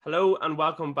Hello and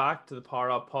welcome back to the Power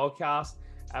Up Podcast,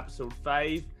 episode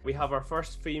 5. We have our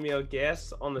first female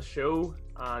guest on the show,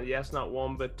 and yes, not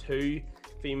one but two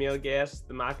female guests,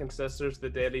 the Mackin sisters,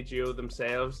 the Daily Duo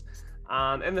themselves.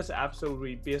 And in this episode,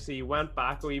 we basically went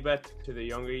back a wee bit to the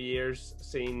younger years,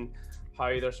 seeing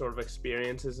how their sort of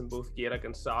experiences in both Gaelic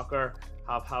and soccer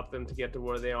have helped them to get to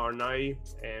where they are now,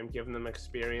 and giving them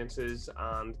experiences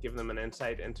and giving them an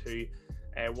insight into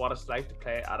what it's like to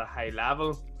play at a high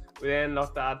level. We then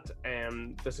looked at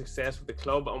the success of the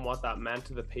club and what that meant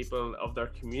to the people of their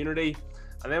community.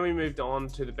 And then we moved on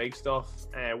to the big stuff,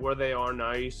 where they are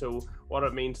now, so what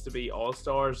it means to be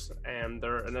all-stars, and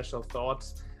their initial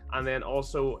thoughts. And then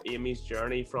also Amy's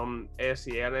journey from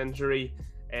ACL injury,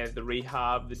 the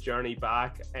rehab, the journey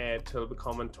back to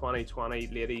becoming 2020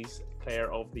 Ladies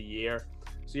Player of the Year.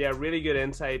 So yeah, really good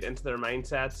insight into their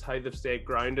mindsets, how they've stayed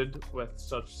grounded with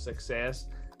such success,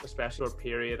 especially for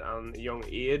period and young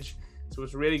age. So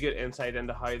it's really good insight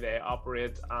into how they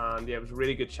operate, and yeah, it was a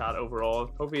really good chat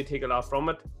overall. Hopefully you take a lot from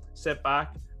it. Sit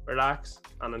back, relax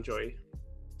and enjoy.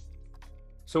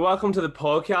 So welcome to the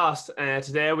podcast.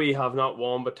 Today we have not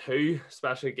one but two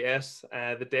special guests,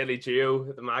 the Daily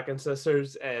Duo, the Mackin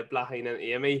sisters, Blaithín and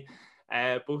Amy.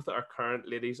 Both are current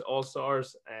ladies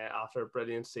all-stars after a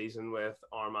brilliant season with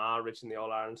Armagh reaching the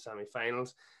All-Ireland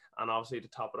semi-finals. And obviously to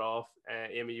top it off,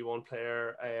 Amy, you won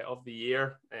Player of the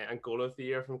Year and Goal of the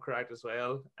Year, if I'm correct as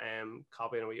well,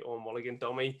 copying a wee Owen Mulligan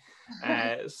dummy.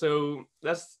 So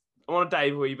I want to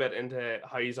dive a wee bit into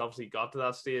how he's obviously got to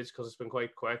that stage, because it's been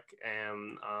quite quick,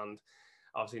 and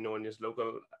obviously knowing his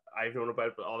local, I've known about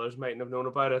it, but others mightn't have known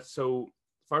about it. So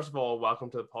first of all, welcome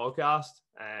to the podcast.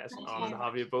 It's an honour to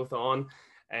have you both on.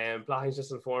 Blaithín's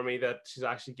just informed me that she's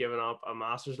actually given up a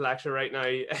master's lecture right now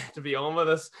to be on with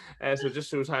us. So it just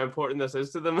shows how important this is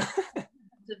to them.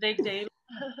 It's a big deal.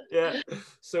 Yeah.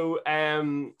 So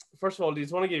first of all, do you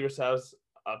just want to give yourselves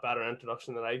a better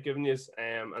introduction than I've given you,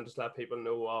 and just let people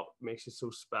know what makes you so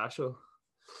special?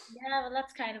 Yeah, well,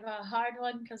 that's kind of a hard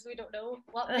one because we don't know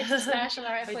what makes us special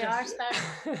or if we are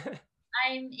special.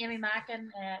 I'm Amy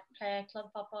Mackin, play club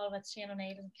football with Shane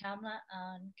O'Neill in Camla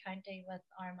and county with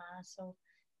Armagh. So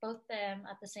both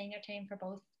at the senior team for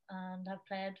both, and have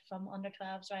played from under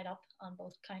 12s right up on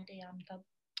both county and club.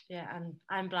 Yeah, and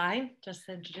I'm Blaithín, just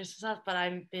to introduce myself, but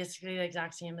I'm basically the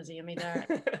exact same as Amy there.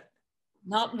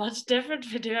 Not much different.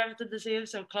 We do everything the same.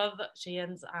 So club,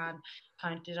 Shane's, and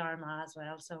county Armagh as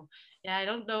well. So yeah, I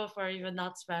don't know if we're even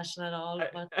that special at all,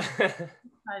 but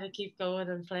try to keep going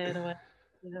and playing away.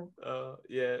 You know.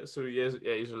 Yeah, so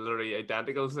he's literally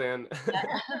identical then.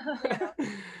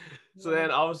 So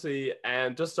then obviously,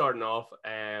 just starting off,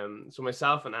 so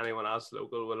myself and anyone else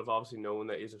local will have obviously known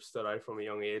that you've stood out from a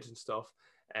young age and stuff.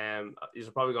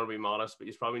 You're probably going to be modest, but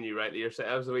you probably knew rightly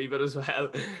yourselves a wee bit as well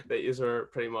that you were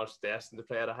pretty much destined to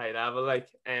play at a high level.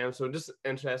 So I'm just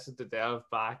interested to delve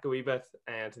back a wee bit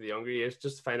to the younger years,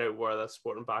 just to find out where that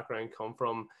sporting background come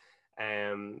from,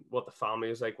 what the family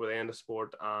was like, were they into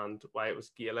sport, and why it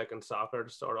was Gaelic and soccer to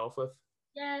start off with.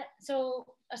 Yeah, so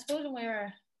I suppose when we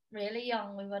were really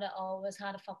young, we would have always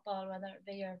had a football, whether it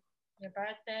be your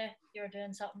birthday, you were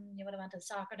doing something, you would have went to the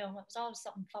soccer dome. It was always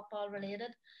something football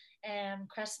related.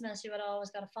 Christmas, you would have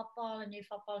always got a football, a new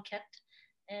football kit.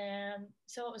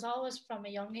 So it was always from a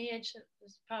young age. It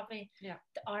was probably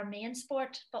our main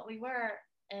sport, but we were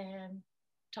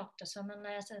took to swimming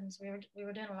lessons. We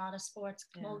were doing a lot of sports,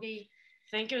 camogie.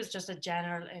 I think it was just a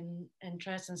general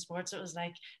interest in sports. It was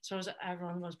like, I suppose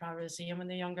everyone was probably the same when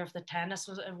they're younger. If the tennis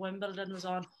was, if Wimbledon was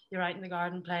on, you're out in the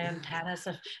garden playing tennis.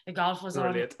 If the golf was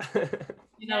on,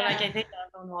 you know, like I think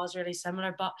everyone was really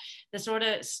similar. But the sort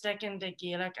of sticking to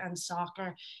Gaelic and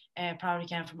soccer probably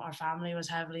came from our family, was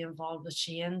heavily involved with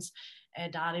Shane's.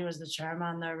 Daddy was the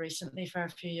chairman there recently for a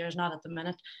few years, not at the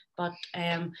minute, but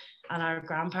and our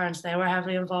grandparents, they were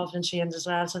heavily involved in Shane's as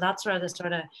well. So that's where the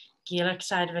sort of Gaelic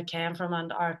side of it came from.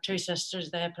 And our two sisters,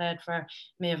 they played for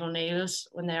Maeve O'Neill's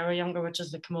when they were younger, which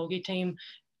is the camogie team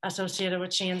associated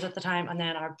with Shane's at the time. And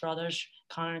then our brothers,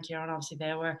 Conor and Kieran, obviously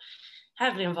they were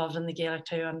heavily involved in the Gaelic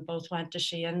too, and both went to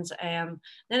Shane's. Then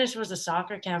I suppose the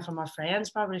soccer came from our friends,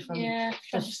 probably from the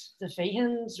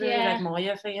Feehans, really, like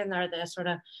Moya Feehan there. They sort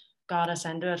of got us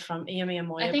into it from Amy and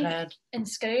Moya. I think played in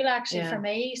school, actually, for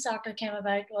me, soccer came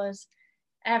about was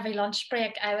every lunch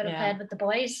break I would have played with the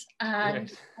boys,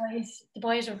 and the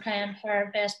boys were playing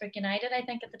for Bestbrook United, I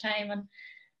think, at the time, and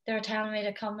they were telling me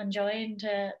to come and join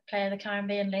to play the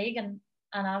Caribbean League, and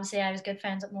obviously I was good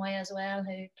friends with Moya as well,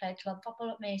 who played club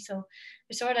football with me. So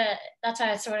that's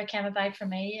how it sort of came about for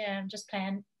me, just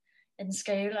playing in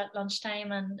school at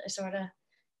lunchtime, and I sort of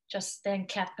just then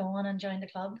kept going and joined the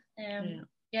club.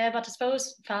 But I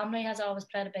suppose family has always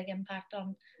played a big impact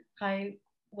on how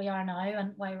we are now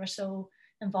and why we're so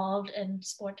involved in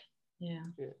sport. Yeah,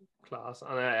 class.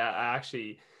 And I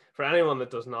actually, for anyone that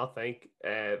does not think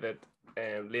that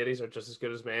ladies are just as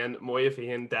good as men, Moya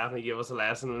Fahan definitely gave us a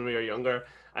lesson when we were younger.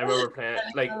 I remember playing,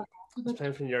 like, I was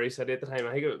playing for Newry City at the time.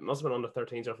 I think it must have been under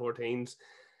 13s or 14s,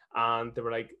 and they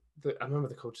were like, I remember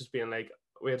the coaches being like,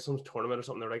 we had some tournament or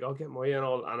something, they were like, I'll get Moya and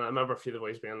all, and I remember a few of the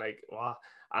boys being like, wow.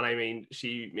 And I mean,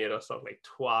 she made us look like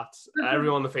twats.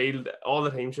 Everyone on the field, all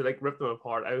the teams, she like ripped them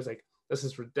apart. I was like, this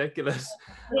is ridiculous.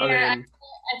 Yeah,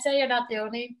 I'd say you're not the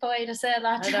only boy to say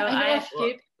that. I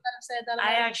said that.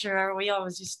 I actually remember we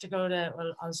always used to go to,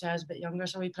 well, obviously I was a bit younger,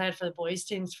 so we played for the boys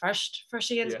teams first for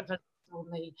Sheehan's, because there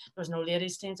was no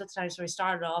ladies teams at the time, so we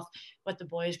started off with the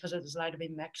boys because it was allowed to be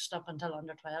mixed up until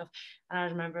under 12. And I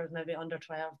remember it was maybe under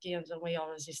 12 games, and we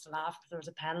always used to laugh because there was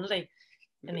a penalty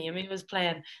and Amy was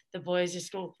playing. The boys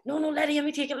used to go, no, let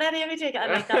Amy take it, and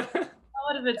like that. That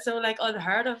would have been so like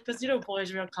unheard of, because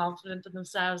boys were confident in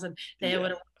themselves and they would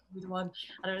have been the one,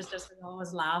 and it was just, we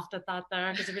always laughed at that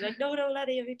there, because they'd be like, no, let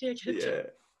Amy take it.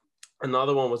 Yeah.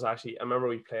 Another one was actually, I remember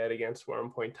we played against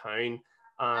Wormpoint Town,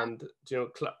 and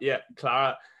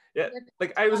Clara,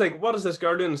 like I was like, what is this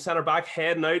girl doing centre back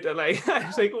heading out? And like I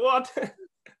was like, what?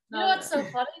 You know what's so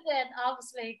funny then,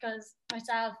 obviously, because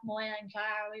myself, Moya and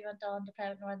Clara, we went on to play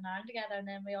with Northern Ireland together, and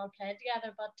then we all played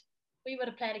together, but we would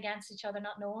have played against each other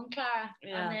not knowing Clara.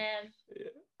 And then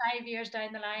 5 years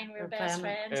down the line, we were best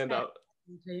friends. And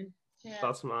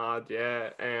that's mad, yeah.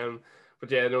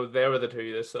 But yeah, no, they were the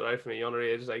two that stood out for me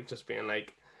underage, like just being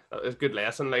like, it was a good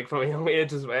lesson, like from a young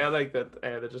age as well, like that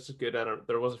they're just as good at it.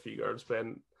 There was a few girls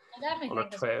playing under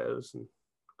 12s. And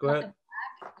go ahead.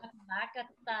 Looking back at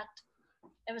that,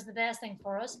 it was the best thing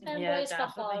for us playing boys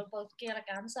football, both Gaelic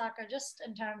and soccer, just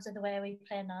in terms of the way we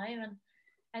play now.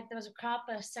 And there was a crop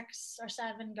of 6 or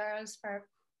 7 girls for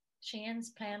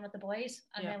Shane's playing with the boys,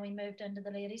 and then we moved into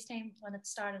the ladies team when it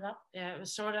started up. Yeah, it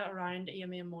was sort of around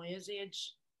Amy and Moya's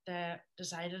age they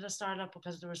decided to start up,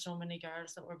 because there were so many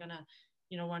girls that were gonna,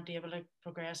 weren't able to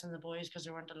progress in the boys because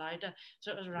they weren't allowed to.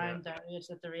 So it was around their age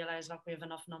that they realised, look, we have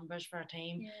enough numbers for a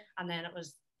team. And then it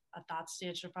was at that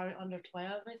stage, we're probably under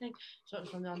 12, I think. So it was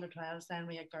from the under 12s, then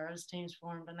we had girls teams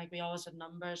formed, and like we always had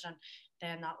numbers, and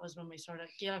then that was when we sort of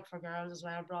Gaelic for girls as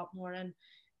well brought more in.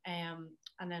 And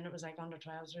then it was like under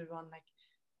 12s, we won like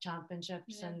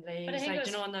championships and leagues, like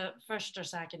in the first or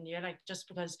second year, like just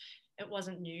because it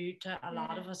wasn't new to a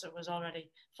lot of us, it was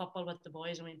already football with the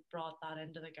boys, and we brought that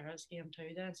into the girls game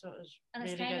too then, so it was and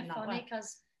really it's kind good of funny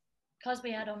because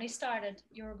we had only started,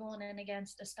 you were going in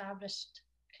against established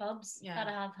clubs that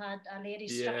have had a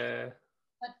ladies structure,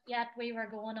 but yet we were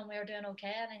going and we were doing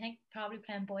okay. And I think probably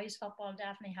playing boys football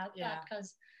definitely helped that,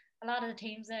 because a lot of the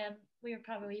teams then we were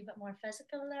probably a bit more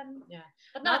physical then,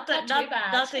 but not too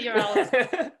bad. Not that you're always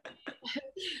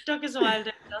took us a while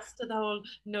to adjust to the whole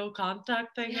no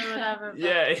contact thing or whatever.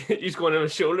 Yeah, he's going on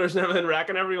his shoulders and everything,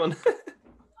 wrecking everyone.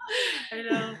 I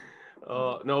know.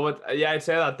 Oh no, but I'd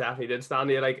say that definitely did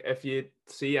stand you. Like if you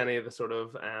see any of the sort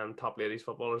of top ladies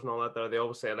footballers and all that, they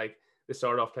always say like they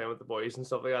started off playing with the boys and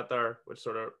stuff like that there, which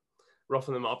sort of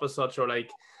roughing them up as such, or like.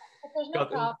 But there's no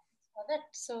problem with it,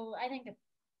 so I think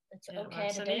it's okay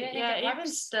to do it. Even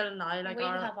still now, like we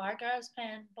would have our girls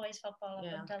playing boys football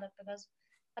up until it, because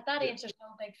at that age there's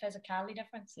no big physicality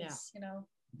differences,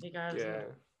 The girls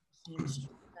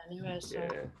anyway, so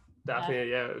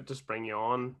definitely, just bring you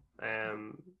on.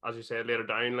 As you said later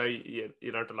down, like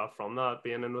you learned a lot from that,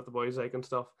 being in with the boys, like and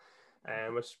stuff,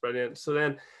 which is brilliant. So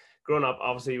then, growing up,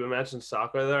 obviously we mentioned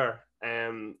soccer there.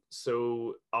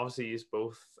 So obviously you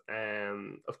both,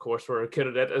 of course, were good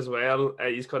at it as well.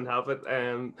 You couldn't help it.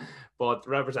 But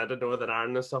represented Northern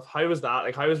Ireland and stuff. How was that?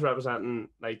 Like, how was representing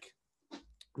like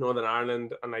Northern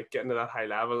Ireland and like getting to that high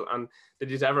level? And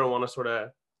did you ever want to sort of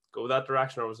go that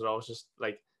direction, or was it always just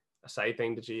like a side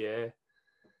thing to GA?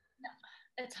 No,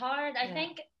 it's hard. I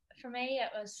think for me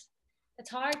it's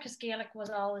hard because Gaelic was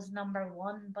always number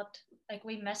one, but like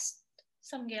we missed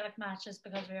some Gaelic matches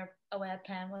because we were away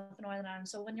playing with Northern Ireland.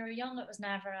 So when you were young, it was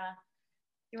never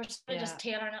you were sort of just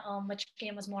tailoring it on which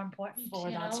game was more important for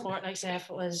that sport. Like say if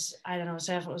it was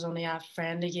only a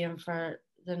friendly game for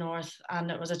the North and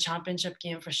it was a championship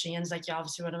game for Shane's, like you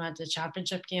obviously would have went to the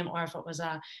championship game, or if it was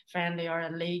a friendly or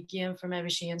a league game for maybe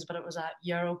Shane's, but it was a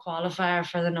Euro qualifier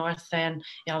for the North, then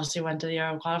you obviously went to the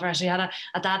Euro qualifier. So you had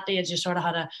at that age you sort of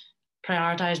had to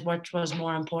prioritise which was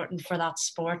more important for that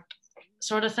sport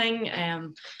sort of thing.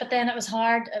 But then it was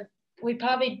hard. We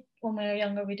probably, when we were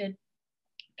younger, we did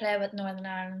play with Northern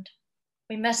Ireland.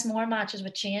 We missed more matches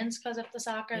with Shane's because of the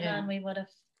soccer than we would have.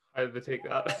 How did they take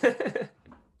that?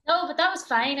 No, but that was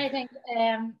fine. I think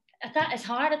it's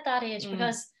hard at that age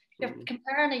because you're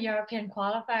comparing a European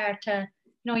qualifier to,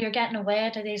 you're getting away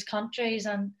to these countries,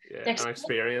 and an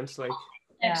experience like.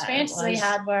 The experiences we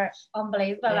had were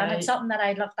unbelievable, and it's something that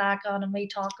I look back on and we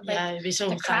talk about. Yeah, you'd be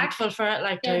so thankful for it,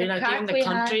 like too. Like even the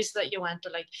countries that you went to,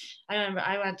 like I remember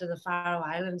I went to the Faroe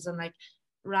Islands, and like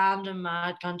random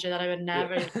mad country that I would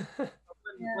never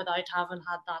without having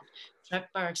had that trip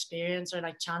or experience or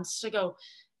like chance to go.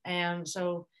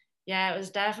 So yeah, it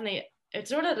was definitely, it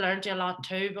sort of learned you a lot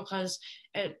too, because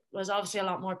it was obviously a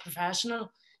lot more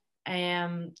professional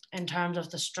in terms of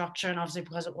the structure, and obviously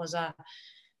because it was a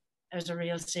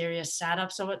real serious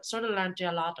setup. So it sort of learned you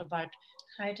a lot about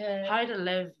how to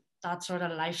live that sort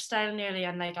of lifestyle nearly.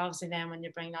 And like obviously then when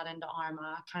you bring that into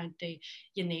Armagh County,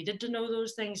 you needed to know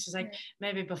those things. Because like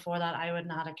maybe before that I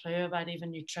wouldn't have had a clue about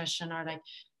even nutrition or like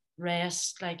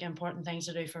rest, like important things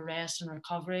to do for rest and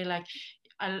recovery. Like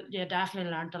you definitely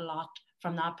learned a lot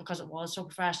from that, because it was so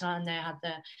professional, and they had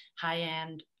the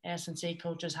high-end S&C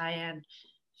coaches, high-end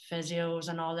physios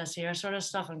and all this here sort of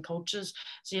stuff, and coaches.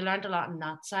 So you learned a lot in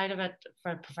that side of it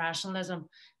for professionalism,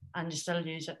 and you still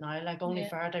use it now. Like only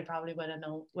for it, I probably wouldn't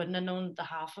have known the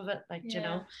half of it, like you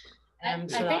know. I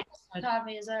think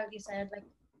probably as well, you said, like,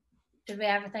 did we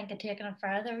ever think of taking it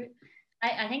further?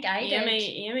 I think I did.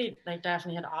 Amy like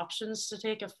definitely had options to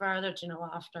take it further, you know,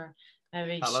 after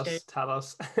maybe tell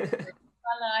us.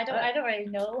 Well, I don't really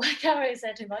know. I can't really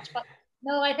say too much, but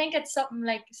no, I think it's something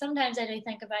like, sometimes I do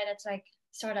think about it, it's like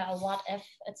sort of a what if.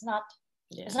 It's not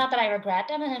that I regret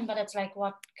anything, but it's like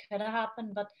what could have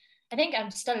happened. But I think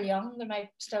I'm still young. There might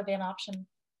still be an option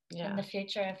in the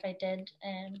future if I did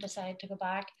decide to go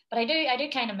back. But I do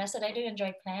kind of miss it. I do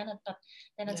enjoy playing it, but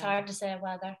then it's hard to say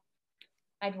whether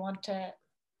I'd want to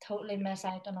totally miss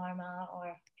out on Armagh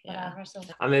or whatever. So.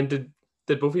 And then did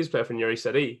both of you play for Newry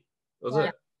City? Was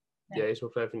it? Yeah, you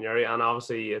both play for Newry, and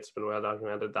obviously it's been well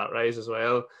documented that rise as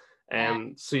well.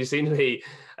 So you seem to be,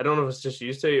 I don't know if it's just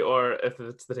used to, or if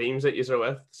it's the teams that you're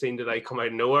with seem to like come out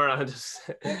of nowhere and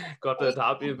just got to the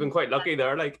top. You've been quite lucky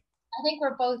there, like. I think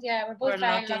we're both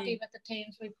very lucky with the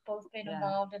teams we've both been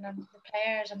involved in, and the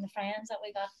players and the friends that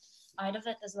we got out of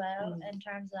it as well, in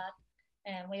terms of that.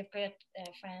 And we have great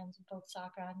friends in both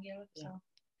soccer and Gaelic, so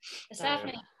it's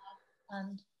definitely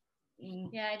and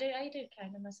I do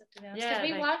kind of miss it, to be honest,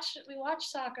 because we watch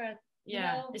soccer.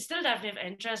 It's still definitely of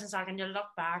interest in soccer, and you look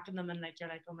back on them and like you're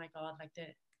like, oh my god, like the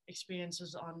experience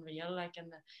was unreal, like in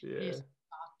the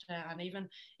and even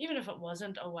if it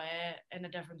wasn't away in a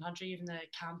different country, even the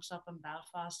camps up in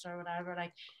Belfast or whatever,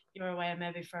 like you were away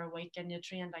maybe for a week and you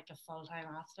trained like a full-time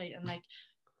athlete, and like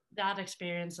that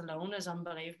experience alone is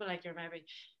unbelievable. Like you're maybe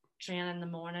training in the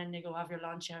morning, you go have your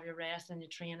lunch, you have your rest, and you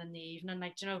train in the evening.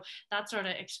 Like, you know, that sort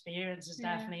of experience is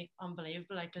definitely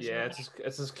unbelievable. Like,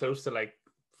 it's as close to like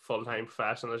full-time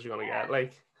professional as you're gonna get.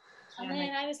 Like, and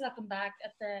then I was looking back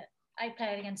at I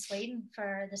played against Sweden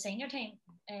for the senior team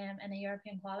in a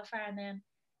European qualifier, and then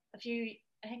I think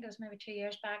it was maybe 2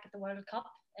 years back at the World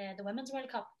Cup, the Women's World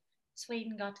Cup,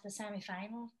 Sweden got to the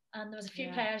semi-final, and there was a few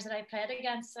players that I played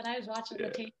against, and I was watching the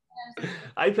team.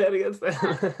 I played against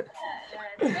them.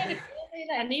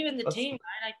 And even the team,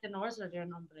 like the North are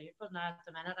doing unbelievable now at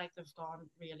the minute. Like they've gone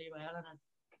really well, and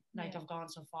have gone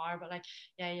so far. But like,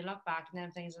 you look back and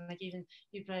them things, and like even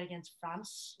you played against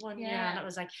France one year, and it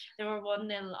was like they were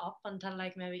 1-0 up until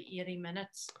like maybe 80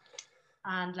 minutes,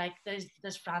 and like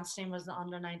this France team was the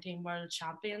under-19 world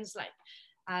champions, like,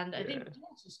 and I think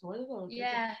she scored the goal.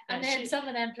 And then some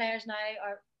of them players now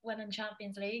are winning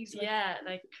Champions Leagues.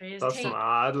 Like crazy. That's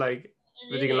mad. Like,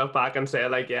 but you can look back and say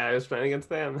like, I was playing against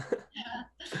them.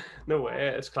 No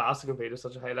way. It's class to compete at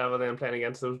such a high level, then playing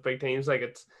against those big teams. Like,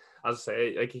 it's, as I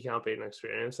say, like you can't beat an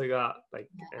experience like that. Like,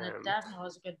 it definitely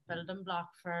was a good building block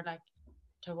for like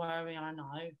to where we are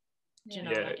now. Do you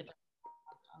know,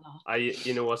 like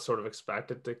you know what's sort of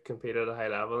expected to compete at a high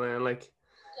level, then like.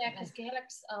 Yeah, because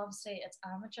Gaelic's obviously it's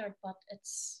amateur, but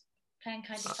it's playing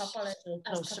county football as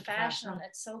professional.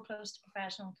 It's so close to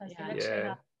professional because you literally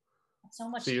have so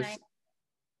much time.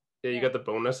 You got the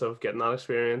bonus of getting that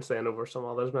experience then over some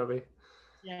others maybe.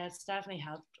 Yeah, it's definitely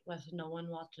helped with knowing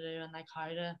what to do and like how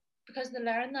to. Because they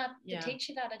learn that, they teach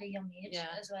you that at a young age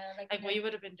as well. Like we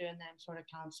would have been doing them sort of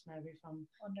camps maybe from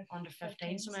under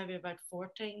 15, so maybe about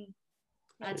 14.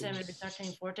 I'd say maybe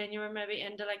 13, 14. You were maybe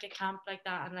into like a camp like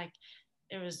that, and like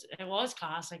it was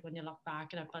class, like when you look back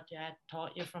at it, but it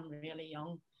taught you from really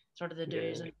young, sort of the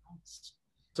do's and don'ts.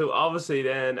 So obviously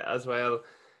then as well,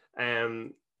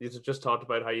 you just talked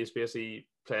about how you basically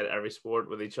played every sport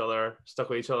with each other, stuck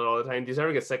with each other all the time. Do you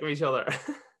ever get sick of each other?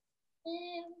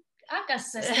 I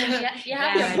guess you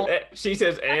have your she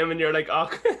says and you're like, oh.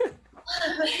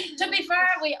 To be fair,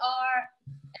 we are.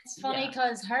 It's funny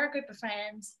because her group of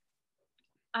friends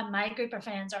and my group of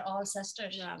friends are all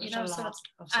sisters. Yeah, you know, so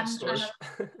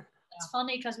it's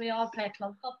funny because we all play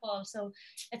club football, so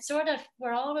it's sort of,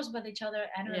 we're always with each other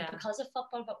anyway because of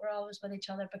football, but we're always with each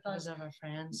other because of our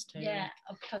friends too. Yeah,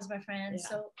 because of our friends.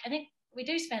 So I think we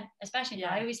do spend, especially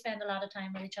now, we spend a lot of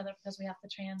time with each other because we have to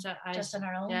train just on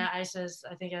our own. Yeah, I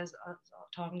think I was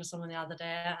talking to someone the other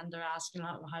day, and they're asking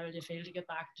how will you feel to get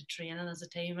back to training as a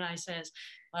team, and I says,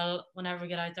 well, whenever we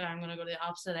get out there, I'm going to go to the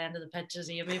opposite end of the pitch as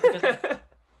Amy because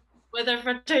with her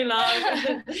for too long.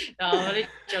 No, I'm only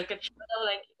joking.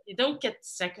 Like, you don't get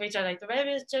sick of each other. Like, there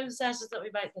maybe is gym sessions that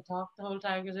we might talk the whole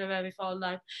time because we maybe fall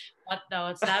down, but no,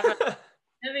 it's never. To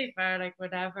be fair, like we're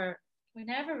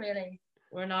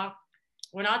not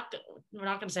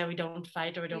going to say we don't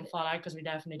fight or we don't fall out, because we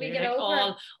definitely do.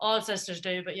 Like all sisters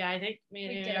do. But yeah, I think me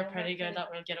and you are pretty good that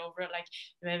we'll get over it. Like,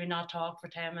 maybe not talk for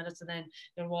 10 minutes and then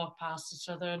you'll walk past each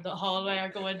other in the hallway or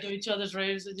go into each other's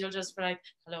rooms and you'll just be like,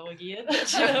 hello again.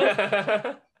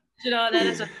 you know, and then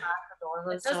it's just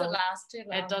normal. It doesn't last too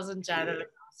long. It doesn't generally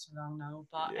last too long now.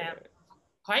 But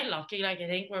quite lucky. Like, I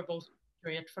think we're both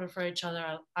grateful for each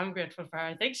other. I'm grateful for her.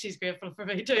 I think she's grateful for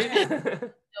me too.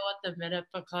 At the minute,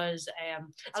 because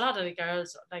a lot of the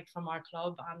girls like from our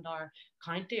club and our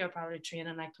county are probably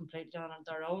training like completely on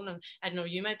their own, and I know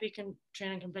you might be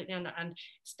training completely on, and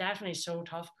it's definitely so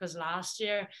tough because last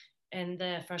year in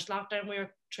the first lockdown we were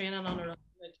training on our own.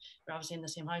 Like, we're obviously in the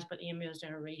same house, but Amy was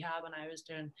doing a rehab and I was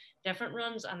doing different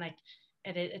runs, and like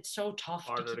it's so tough.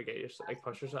 Harder to get yourself, like,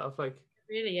 push yourself, like.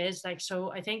 Really is. Like,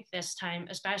 so I think this time,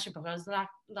 especially because the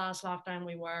last lockdown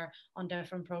we were on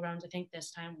different programs, I think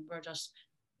this time we're just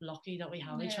lucky that we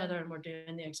have each other and we're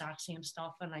doing the exact same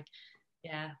stuff, and like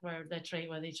we're literally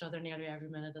with each other nearly every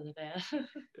minute of the day.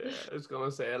 Yeah, I was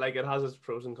gonna say, like, it has its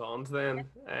pros and cons then,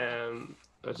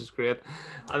 which is great.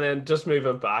 And then just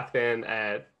moving back then,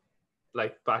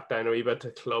 like back down a wee bit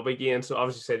to club again. So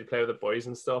obviously you said you play with the boys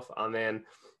and stuff, and then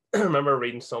I remember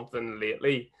reading something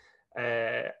lately,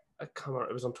 I can't remember,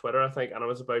 it was on Twitter I think, and it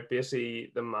was about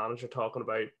basically the manager talking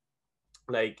about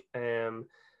like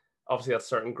obviously that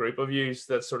certain group of youths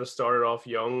that sort of started off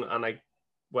young and like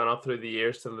went up through the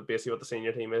years to basically what the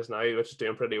senior team is now, which is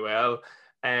doing pretty well.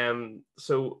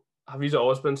 So have you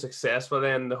always been successful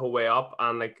then the whole way up,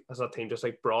 and like has that team just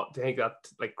like brought, do you think that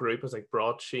like group has like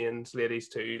brought Shane's ladies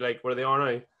to like where they are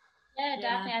now? Yeah,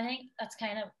 definitely. I think that's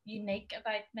kind of unique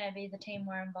about maybe the team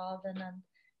we're involved in, and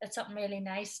it's something really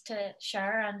nice to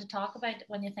share and to talk about.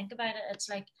 When you think about it, it's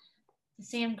like the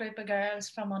same group of girls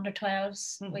from under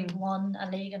 12s. Mm-hmm. We've won a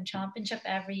league and championship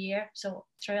every year, so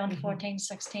through under 14,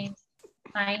 16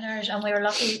 minors, and we were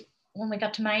lucky when we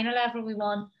got to minor level we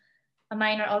won a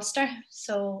minor Ulster,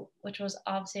 so which was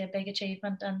obviously a big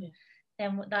achievement. And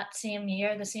then that same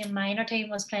year the same minor team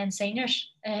was playing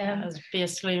seniors. It was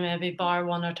basically maybe bar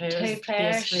one or two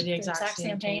players, the exact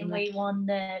same team. We won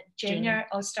the junior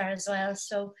Ulster as well,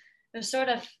 so it was sort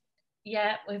of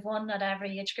we've won at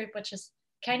every age group, which is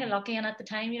kind of lucky. And at the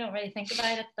time you don't really think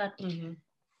about it, that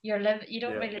you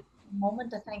don't really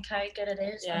moment to think how good it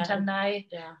is until now.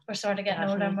 We're sort of getting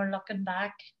older and we're looking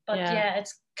back, but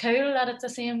it's cool that it's the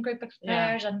same group of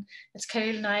players, and it's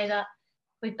cool now that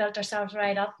we built ourselves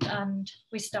right up, and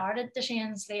we started the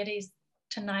Shane's ladies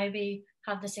to now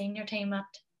have the senior team at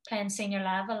playing senior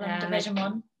level in Division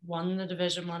 1. Won the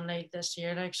Division 1 league this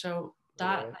year, like, so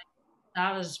that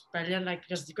was brilliant, like,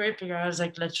 because the group of girls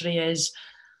like literally is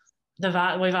we've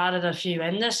added a few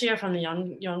in this year from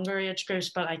the younger age groups,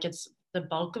 but like it's the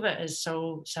bulk of it is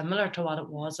so similar to what it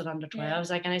was at under 12s.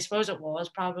 Like, and I suppose it was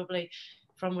probably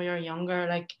from when we were younger,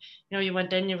 like, you know, you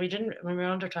went in, when we were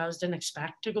under 12s, didn't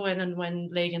expect to go in and win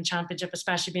league and championship,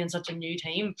 especially being such a new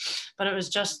team. But it was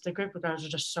just, the group of girls were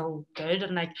just so good.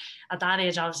 And like at that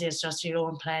age, obviously it's just you go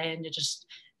and play, and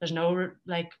there's no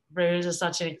like rules as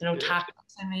such, like no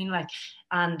tactics, I mean, like,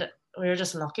 and we were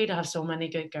just lucky to have so many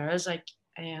good girls, like,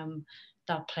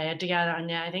 that played together.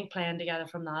 And I think playing together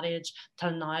from that age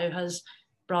till now has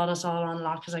brought us all on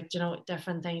lock, because like, you know,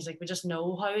 different things, like we just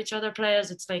know how each other plays.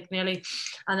 It's like nearly,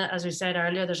 and as we said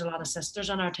earlier, there's a lot of sisters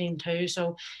on our team too,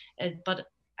 so but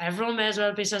everyone may as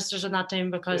well be sisters in that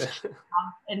team, because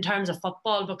in terms of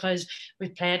football, because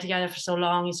we've played together for so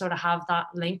long, you sort of have that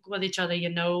link with each other, you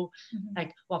know,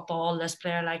 like what ball this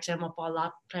player likes and what ball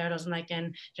that player doesn't like,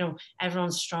 and you know,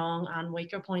 everyone's strong and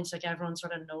weaker points, like everyone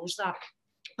sort of knows that.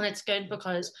 And it's good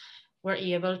because we're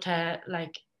able to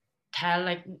like tell,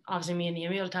 like obviously me and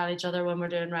Amy will tell each other when we're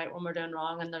doing right, when we're doing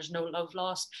wrong, and there's no love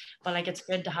lost. But like it's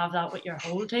good to have that with your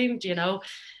whole team, do you know?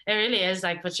 It really is,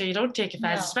 like, but you don't take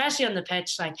offense, especially on the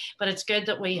pitch, like, but it's good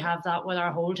that we have that with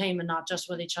our whole team and not just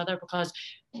with each other, because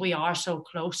we are so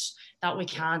close that we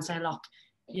can say, look,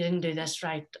 you didn't do this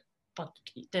right, but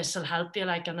this will help you.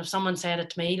 Like, and if someone said it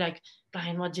to me, like,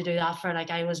 Brian, what'd you do that for?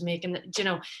 Like, I was making it, you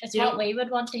know. It's what we would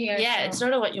want to hear. Yeah, so. It's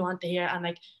sort of what you want to hear. And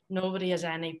like, nobody has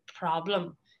any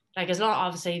problem. Like, as long,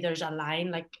 obviously there's a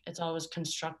line, like it's always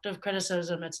constructive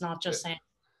criticism. It's not just saying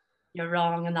you're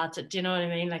wrong and that's it. Do you know what I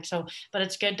mean? Like, so, but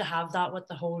it's good to have that with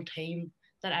the whole team,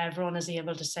 that everyone is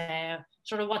able to say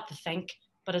sort of what they think,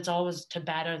 but it's always to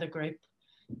better the group.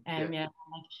 Like,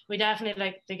 we definitely,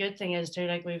 like, the good thing is too,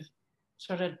 like, we've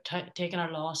sort of taken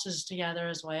our losses together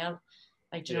as well.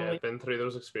 Like, you know, we've been through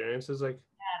those experiences. Like,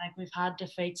 like we've had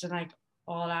defeats in like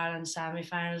All-Ireland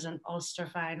semi-finals and Ulster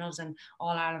finals and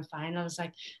All-Ireland finals,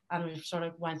 like, and we've sort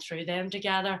of went through them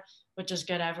together, which is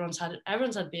good. Everyone's had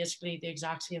basically the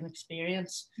exact same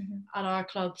experience at our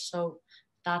club, so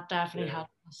that definitely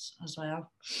helped us as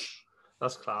well.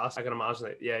 That's class. I can imagine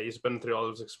that. Yeah, you've been through all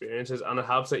those experiences, and it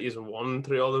helps that you've won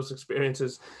through all those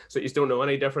experiences, so you don't know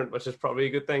any different, which is probably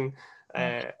a good thing,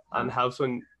 and helps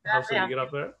when you get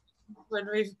up there. When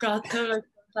we've got to, like,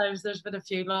 sometimes there's been a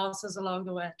few losses along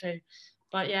the way too,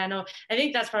 but yeah, no, I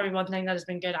think that's probably one thing that has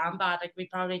been good and bad. Like, we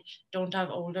probably don't have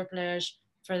older players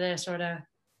for the sort of,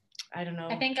 I don't know.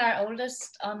 I think our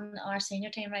oldest on our senior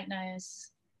team right now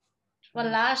is, well,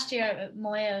 last year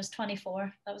Moya was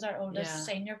 24. That was our oldest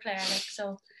senior player. Like,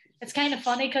 so it's kind of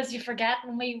funny because you forget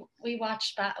when we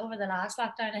watched back over the last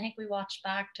lockdown. I think we watched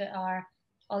back to our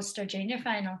Ulster junior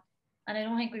final, and I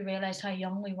don't think we realised how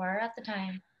young we were at the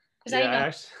time.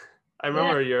 I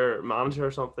remember your manager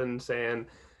or something saying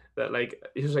that, like,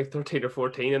 he was like 13 or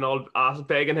 14 and all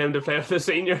begging him to play with the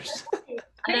seniors.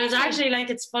 And it was actually, like,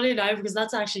 it's funny now because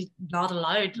that's actually not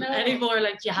allowed anymore.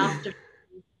 Like, you have to.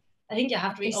 I think you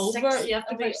have to be over. You have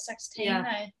to be 16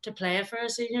 now to play for a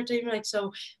senior team. Like,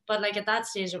 so, but like at that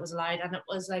stage it was allowed, and it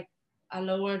was like a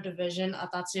lower division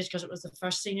at that stage because it was the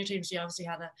first senior team. So you obviously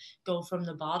had to go from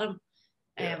the bottom,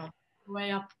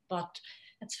 way up. But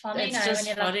it's funny now when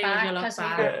you look back because we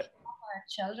were our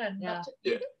children. Yeah.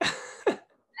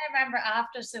 I remember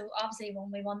after, so obviously when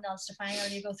we won the Ulster final,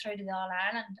 you go through to the All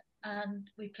Ireland, and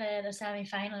we played a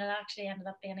semi-final. It actually ended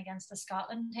up being against the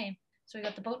Scotland team. So we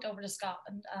got the boat over to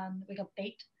Scotland and we got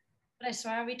beat. But I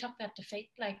swear we took that defeat,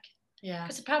 like,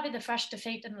 because it's probably the first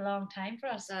defeat in a long time for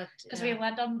us. Because we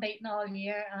went unbeaten all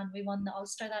year and we won the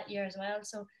Ulster that year as well.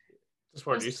 So just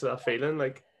weren't used to that feeling,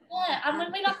 like. Yeah, and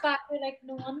when we look back, we're like,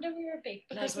 no wonder we were beat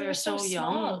because we were so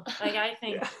young. Like, I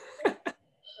think.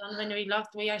 And when we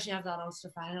looked, we actually have that Ulster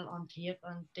final on tape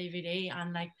and DVD,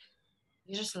 and like,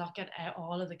 you just look at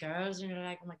all of the girls and you're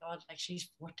like, oh my god, like, she's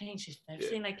 14, she's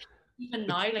 15, like. Even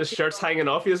now, like, the shirt's hanging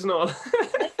off you, isn't it?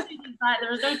 There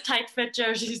was no tight fit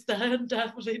jerseys then,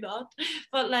 definitely not.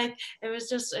 But like, it was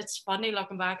just, it's funny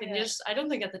looking back, and I don't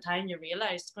think at the time you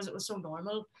realised because it was so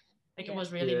normal. Like, it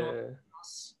was really normal for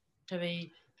us to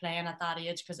be playing at that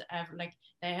age because like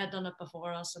they had done it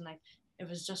before us, and like it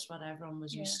was just what everyone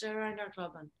was used to around our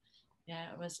club, and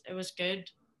it was good.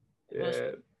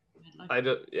 I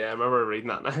remember reading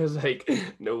that and I was like,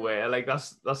 no way, like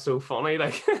that's so funny.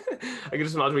 Like, I could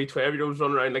just imagine 12-year-olds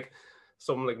running around like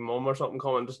some like mum or something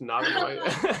coming just knocking around.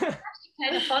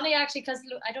 Kind of funny actually, because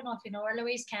I don't know if you know her,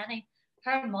 Louise Kenny,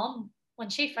 her mum, when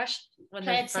she first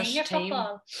played senior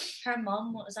football, her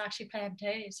mum was actually playing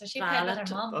too, so she played with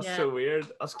her mum. That's so weird.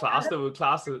 That's class though.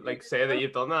 Class to like say that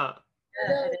you've done that.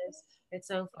 Yeah, it is. It's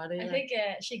so funny. I think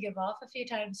she gave off a few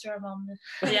times to her mum.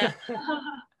 Yeah.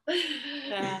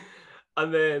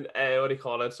 And then what do you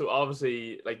call it? So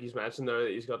obviously, like you mentioned there,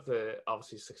 that he's got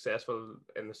obviously successful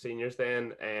in the seniors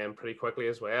then, pretty quickly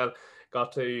as well.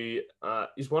 Got to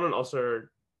he's won an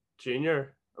Ulster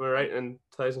Junior. Am I right? In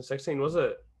 2016, was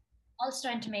it? Ulster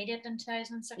Intermediate in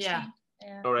 2016. Yeah.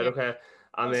 All right. Okay.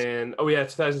 And then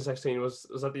 2016 was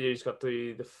that the year he's got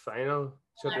to the final?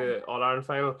 He's got the All Ireland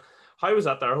final. How was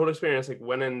that? Their whole experience, like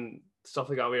winning stuff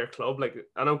like that with your club. Like,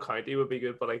 I know county would be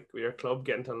good, but like with your club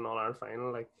getting to an All Ireland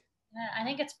final, like. Yeah, I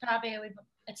think it's probably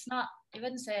it's not. I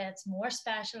wouldn't say it's more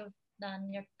special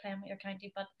than you're playing with your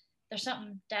county, but there's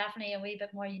something definitely a wee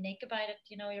bit more unique about it.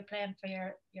 You know, you're playing for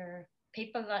your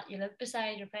people that you live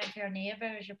beside. You're playing for your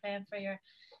neighbours. You're playing for your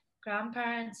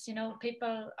grandparents. You know,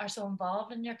 people are so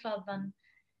involved in your club, and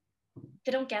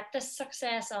they don't get this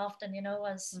success often, you know,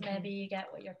 as maybe you get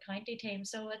with your county team.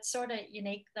 So it's sort of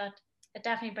unique that it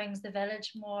definitely brings the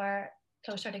village more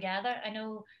closer together. I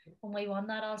know when we won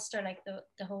that Ulster, like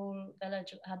the whole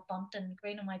village had bunting,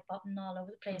 green and white bunting all over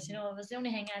the place. You know, it was the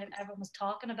only thing everyone was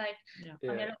talking about.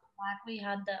 When we look back, we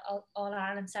had the All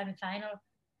Ireland semi-final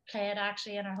played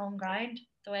actually in our home ground.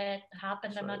 The way it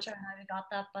happened, I'm not sure how we got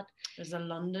that, but there's a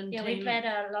London team. We played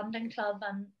a London club,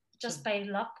 and just by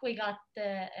luck we got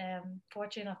the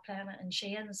fortune of playing it in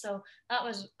Sheehan, so that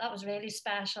was really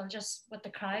special, just with the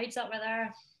crowds that were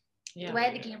there. The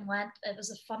way the game went, it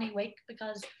was a funny week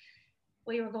because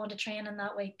we were going to training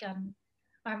that week and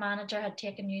our manager had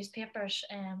taken newspapers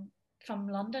from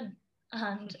London,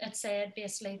 and it said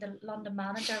basically the London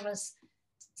manager was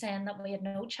saying that we had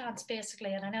no chance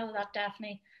basically, and I know that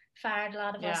definitely fired a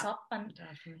lot of us up, and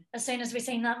as soon as we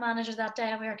seen that manager that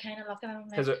day we were kind of looking at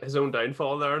him like, his own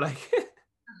downfall there, like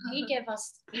he gave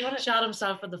us, shot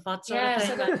himself in the foot sort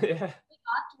of thing. So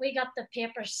we got the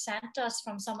papers sent us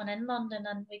from someone in London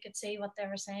and we could see what they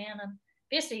were saying, and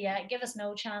basically give us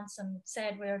no chance and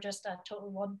said we were just a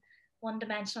total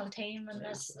one-dimensional team and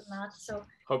this and that. So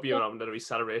hope you went up and did a wee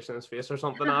celebration in his face or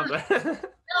something after.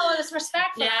 No, it was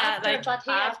respectful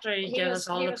after he gave us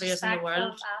all the praise in the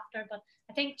world. After, but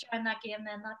I think during that game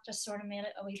then that just sort of made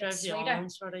it a wee bit sweeter.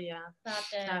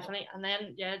 Definitely. And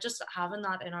then just having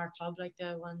that in our club, like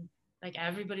when like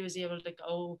everybody was able to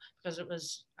go because it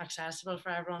was accessible for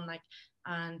everyone, like,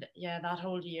 and that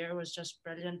whole year was just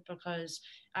brilliant because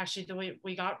actually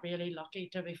we got really lucky,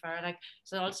 to be fair. Like,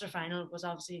 so the Ulster final was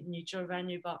obviously neutral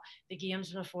venue, but the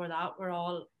games before that were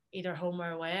all either home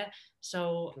or away,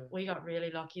 so we got really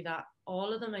lucky that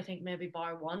all of them, I think maybe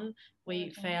bar one, we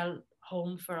fell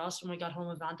home for us when we got home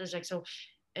advantage. Like, so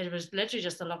it was literally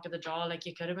just the luck of the draw. Like,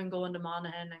 you could have been going to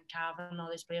Monaghan and Cavan and all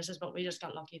these places, but we just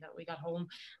got lucky that we got home,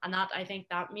 and that, I think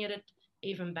that made it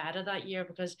even better that year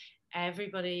because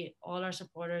everybody, all our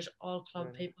supporters, all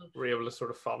club people were able to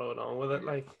sort of follow it on with it,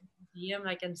 like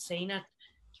and seeing it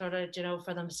sort of,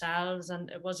 for themselves, and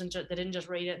it wasn't just, they didn't just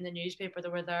read it in the newspaper, they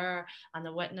were there and they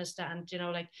witnessed it, and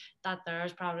like that there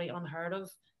is probably unheard of.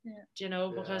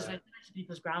 Because like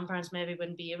people's grandparents maybe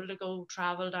wouldn't be able to go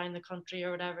travel down the country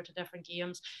or whatever to different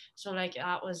games, so like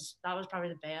that was probably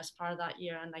the best part of that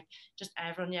year, and like just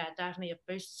everyone, definitely it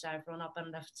boosts everyone up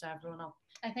and lifts everyone up.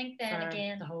 I think then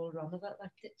again the whole run of it,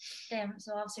 like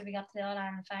so obviously we got to the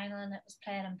All-Ireland final and it was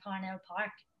played in Parnell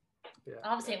Park.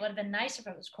 Obviously it would have been nice if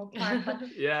it was Croke Park, but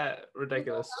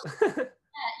ridiculous.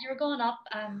 You were going up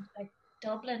and like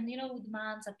Dublin, the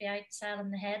mans that be out selling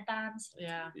the headbands.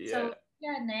 So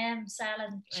and them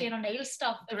selling Shane O'Neill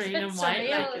stuff. It was a bit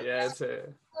surreal.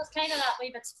 It was kind of that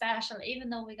wee bit special, even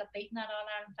though we got beaten at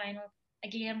All-Ireland final.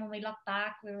 Again, when we look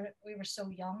back, we were so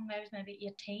young. I was maybe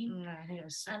 18. I think it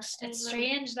was 16. And it's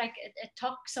strange, like it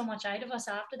took so much out of us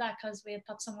after that because we had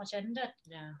put so much into it.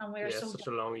 And we were so such a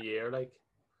long year, like.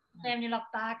 Then when you look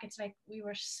back, it's like we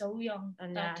were so young.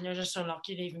 And and you're just so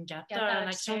lucky to even get there. And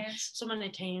like so many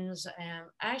teams.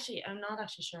 Actually, I'm not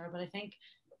actually sure, but I think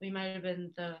we might have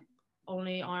been the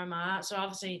only Armagh. So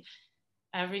obviously,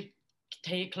 every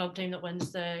club team that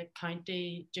wins the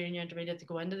county junior intermediate to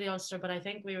go into the Ulster, but I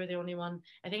think we were the only one.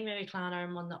 I think maybe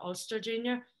Clonarm won the Ulster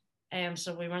junior.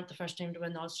 So we weren't the first team to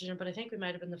win the Ulster junior, but I think we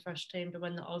might have been the first team to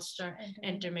win the Ulster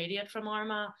intermediate from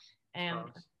Armagh.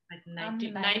 Like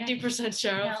 90%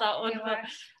 sure of that one,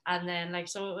 and then like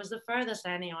so it was the furthest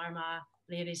any Armagh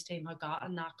ladies team had got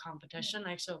in that competition.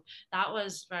 Like, so that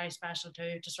was very special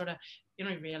too, to sort of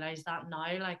realise that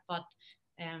now, like, but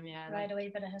right, a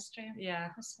wee bit of history.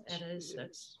 It is.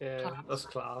 It's that's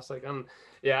class. Like, and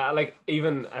like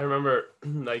even I remember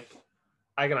like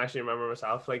I can actually remember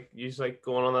myself like usually like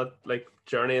going on that like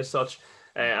journey as such.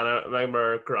 And I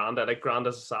remember Grandad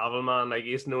as a Savile man, like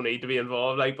he's no need to be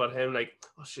involved, like, but him like,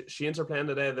 Shane's are playing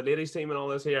today, the ladies team and all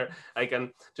this here, like,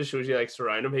 and just shows you like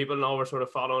surrounding people and all we're sort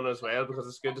of following as well, because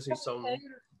it's good to see some.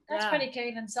 That's pretty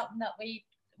cool, and something that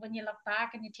when you look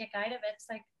back and you take out of it, it's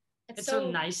like it's so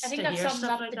nice. I think that sums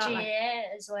up like the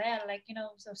GAA as well, like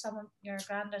so some of your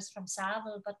Grandad's from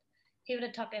Savile, but he would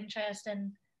have took interest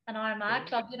in an Armagh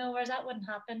club, whereas that wouldn't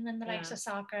happen in the likes of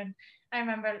soccer. And I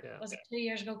remember, was it 2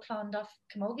 years ago, Clonduff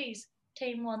Camogies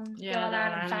team won the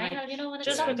All-Ireland final, when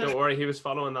it's don't worry, he was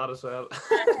following that as well.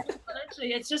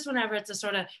 Literally, it's just whenever it's a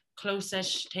sort of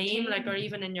close-ish team, like, or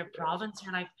even in your province,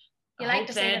 you're like, you like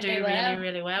to they do really,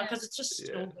 really well, because it's just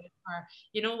so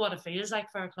good for, what it feels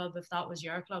like for a club. If that was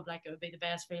your club, like, it would be the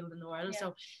best field in the world.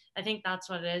 So I think that's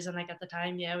what it is. And like at the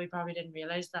time, we probably didn't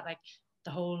realise that like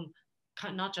the whole,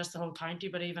 not just the whole county,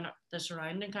 but even the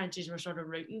surrounding counties were sort of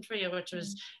rooting for you, which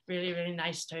was really, really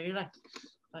nice too. Like,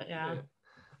 but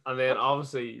and then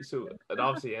obviously, so it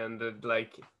obviously ended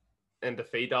like in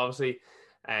defeat, obviously,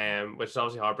 which is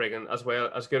obviously heartbreaking as well.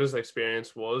 As good as the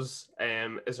experience was,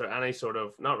 is there any sort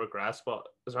of, not regrets, but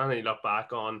is there anything you look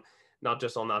back on, not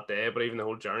just on that day, but even the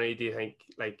whole journey? Do you think,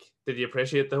 like, did you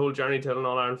appreciate the whole journey to an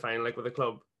All-Ireland final, like with the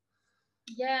club?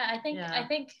 I think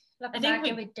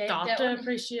we got to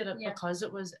appreciate it because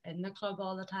it was in the club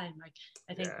all the time. Like,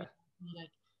 I think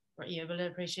we were able to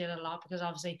appreciate it a lot, because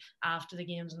obviously after the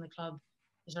games in the club,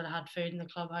 you sort of had food in the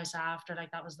clubhouse after,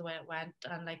 like that was the way it went,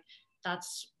 and like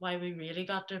that's why we really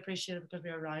got to appreciate it, because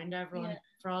we were around everyone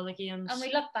for all the games. And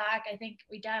we look back, I think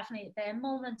we definitely, the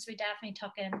moments we definitely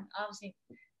took in. Obviously,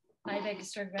 my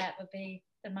biggest regret would be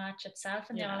the match itself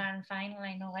in the All-Ireland final.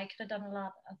 I know I could have done a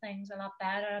lot of things a lot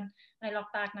better, and I look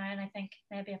back now and I think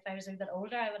maybe if I was a bit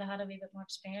older I would have had a wee bit more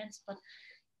experience, but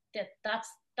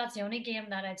that's the only game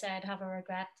that I'd say I'd have a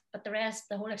regret. But the rest,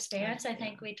 the whole experience, I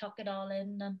think we took it all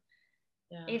in, and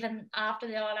even after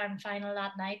the All-Ireland final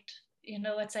that night, you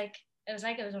know, it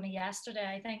was only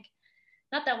yesterday, I think.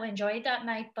 Not that we enjoyed that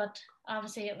night, but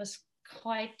obviously it was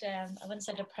quite I wouldn't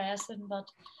say depressing, but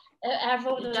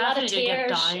everyone, there was a lot of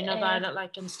tears. Get down about it,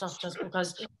 like, and stuff, just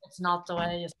because it's not the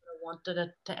way you sort of wanted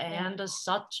it to end as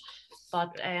such.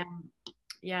 But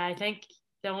I think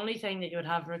the only thing that you would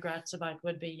have regrets about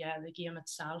would be the game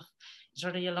itself.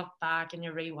 Sort of, you look back and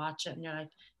you rewatch it and you're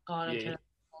like, God, I could have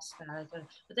lost that.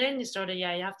 But then you sort of you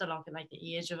have to look at like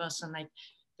the age of us, and like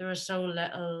there was so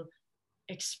little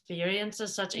experience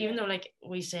as such, even though like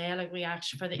we say, like, we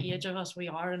actually, for the age of us, we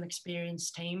are an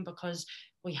experienced team, because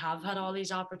we have had all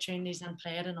these opportunities and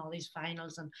played in all these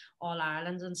finals and All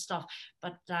Irelands and stuff.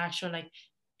 But the actual like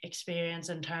experience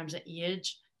in terms of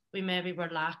age, we maybe were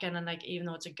lacking. And like, even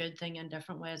though it's a good thing in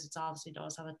different ways, it's obviously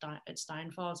does have its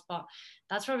downfalls. But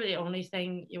that's probably the only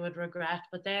thing you would regret.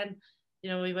 But then, you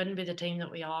know, we wouldn't be the team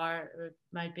that we are. It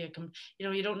might be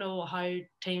you don't know how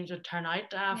teams would turn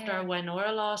out after a win or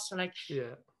a loss. So like,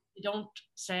 you don't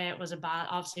say it was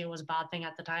obviously it was a bad thing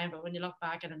at the time, but when you look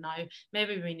back at it now,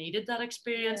 maybe we needed that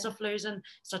experience of losing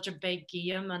such a big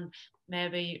game, and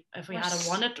maybe if we had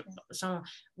won it, so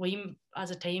we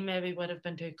as a team maybe would have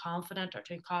been too confident or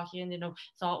too cocky, and, you know,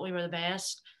 thought we were the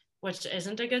best, which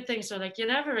isn't a good thing. So like, you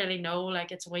never really know.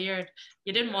 Like, it's weird.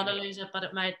 You didn't want to lose it, but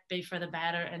it might be for the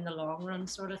better in the long run,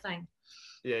 sort of thing.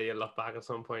 Yeah, you look back at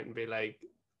some point and be like,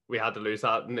 we had to lose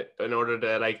that in order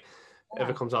to, like, if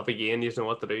it comes up again, you know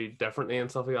what to do differently and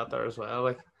stuff like that there as well.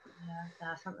 Like, yeah,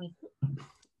 definitely.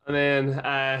 And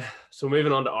then, so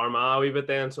moving on to Armagh a wee bit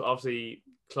then. So obviously,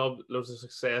 club, loads of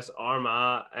success.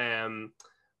 Armagh,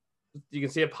 you can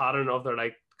see a pattern of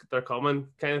they're coming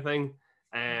kind of thing.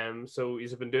 So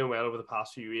he's been doing well over the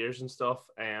past few years and stuff.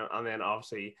 And then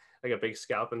obviously like a big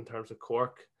scalp in terms of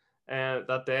Cork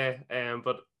that day.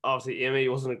 But obviously Amy, it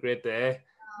wasn't a great day.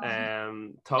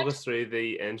 Talk us through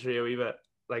the injury a wee bit,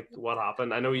 like what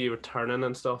happened. I know you were turning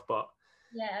and stuff, but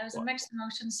it was a mixed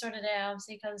emotions sort of day,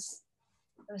 obviously, because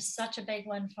it was such a big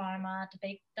win for Armagh to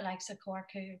beat the likes of Cork,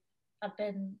 who have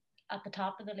been at the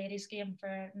top of the ladies' game for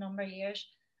a number of years.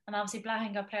 And obviously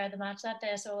Blahan got player of the match that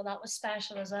day, so that was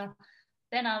special as well.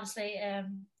 Then obviously, at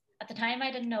the time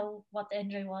I didn't know what the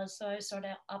injury was, so I was sort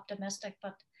of optimistic.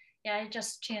 But yeah, I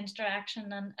just changed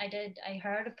direction, and I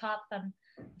heard a pop and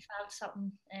felt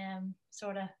something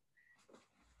sort of,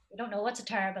 I don't know what's a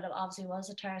tear, but it obviously was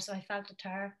a tear, so I felt a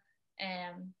tear.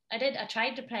 I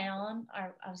tried to play on,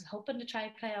 or I was hoping to try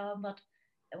to play on, but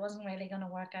it wasn't really going to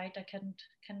work out. I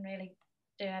couldn't really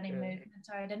do any movements,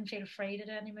 or I didn't feel free to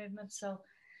do any movements. So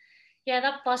yeah,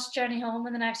 that bus journey home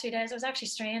in the next few days, it was actually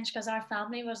strange because our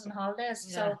family was on holidays.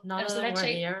 So none it was of them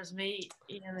literally were here. It was me,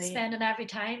 spending every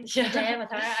time a day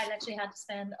with her. I literally had to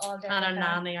spend all day and with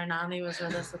our nanny was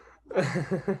with us.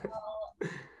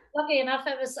 Lucky enough,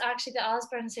 it was actually the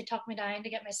Osbornes who took me down to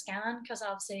get my scan, because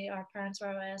obviously our parents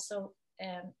were away. So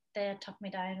they took me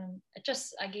down, and it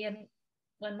just, again,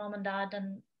 when mum and dad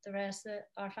and the rest of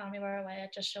our family were away,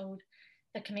 it just showed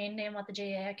the community and what the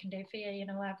GAA can do for you. You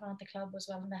know, everyone at the club was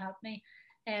willing to help me.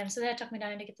 So they took me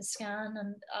down to get the scan,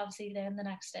 and obviously then the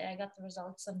next day I got the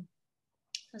results, and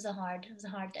it was a hard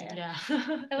day. Yeah.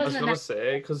 I was gonna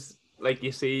say, because like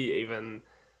you see, even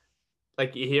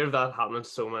like you hear that happening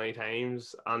so many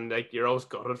times, and like you're always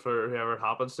gutted for whoever it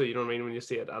happens to, you know what I mean, when you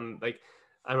see it. And like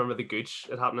I remember the Gooch,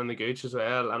 it happened in the Gooch as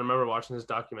well, and I remember watching this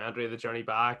documentary, The Journey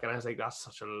Back, and I was like, that's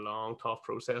such a long, tough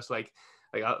process. Like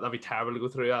that'd be terrible to go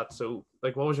through that. So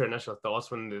like, what was your initial thoughts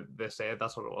when they said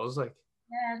that's what it was like?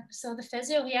 So the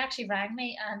physio, he actually rang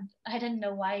me, and I didn't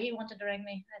know why he wanted to ring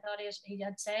me. I thought he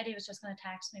had said he was just going to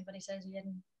text me, but he says he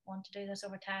didn't want to do this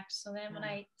over text. So then when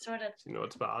I sort of, you know,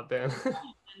 it's bad then.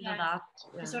 I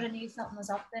sort of knew something was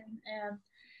up then.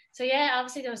 So yeah,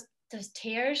 obviously there's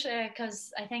tears,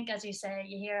 because I think, as you say,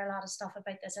 you hear a lot of stuff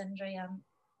about this injury,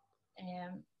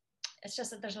 and it's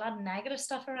just that there's a lot of negative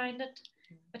stuff around it,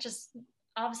 which is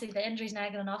obviously the injury's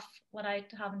negative enough without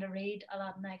having to read a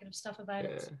lot of negative stuff about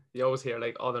it. You always hear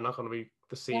like, oh, they're not going to be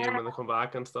the same when they come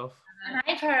back and stuff. And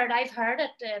I've heard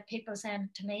it, people saying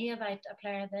to me about a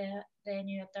player they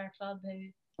knew at their club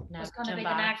who was going to be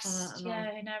the next, who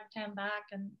never came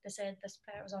back, and they said this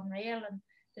player was unreal, and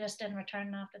they just didn't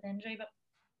return after the injury. But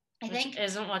I think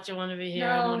isn't what you want to be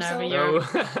hearing whenever you're.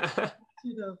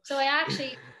 So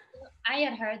I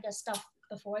had heard this stuff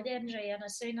before the injury, and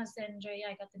as soon as the injury,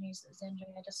 I got the news that it was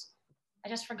injury, I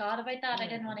just forgot about that. I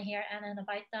didn't want to hear anything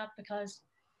about that because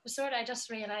I just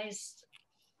realised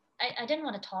I didn't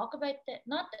want to talk about it,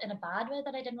 not in a bad way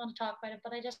that I didn't want to talk about it,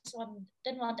 but I just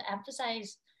didn't want to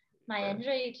emphasise my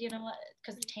injury, you know,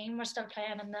 because the team were still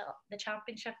playing in the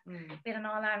championship. We had an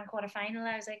All-Ireland quarter-final.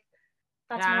 I was like,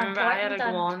 that's more important.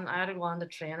 I had to go on to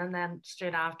training then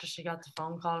straight after she got the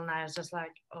phone call, and I was just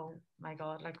like, oh my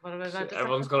God, like what about this?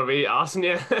 Everyone's going to be asking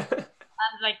you.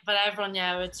 And but everyone,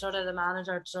 it's sort of the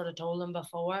manager sort of told them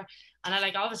before,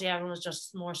 and obviously everyone was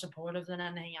just more supportive than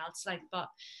anything else, but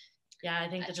I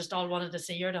think they just all wanted to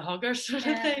see her, to hug her, sort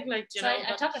of thing. I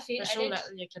took a few. There's so little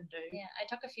you can do. Yeah, I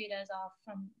took a few days off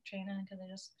from training because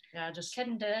I just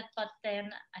couldn't do it. But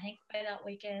then I think by that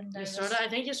weekend, I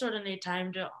think you sort of need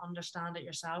time to understand it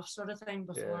yourself, sort of thing,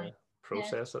 before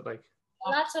process it.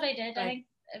 Well, that's what I did. I think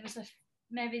it was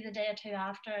maybe the day or two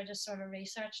after. I just sort of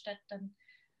researched it, and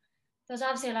there's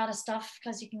obviously a lot of stuff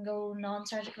because you can go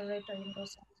non-surgical route or you can go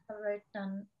surgical route,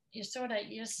 and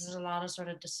there's a lot of sort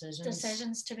of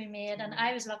decisions to be made. And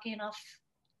I was lucky enough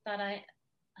that I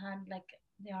had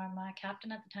the Armagh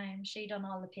captain at the time. She done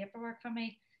all the paperwork for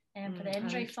me and for the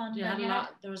injury fund.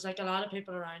 There was a lot of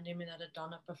people around Amy that had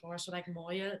done it before. So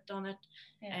Moya had done it.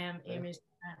 Amy's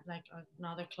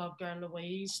another club girl,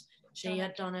 Louise, she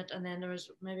had done it, and then there was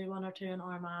maybe one or two in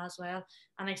Armagh as well.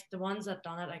 And the ones that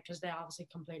done it, because they obviously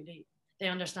they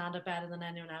understand it better than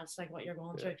anyone else, what you're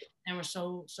going through. And we're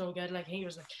so good. He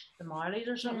was the Marleys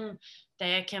or something.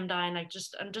 They came down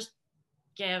just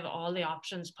gave all the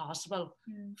options possible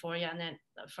for you. And then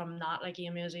from that,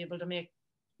 Amy was able to make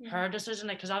her decision.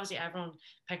 Because obviously everyone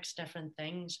picks different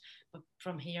things, but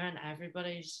from hearing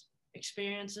everybody's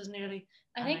experiences nearly.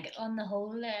 I think on the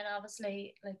whole then,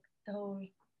 obviously, the whole,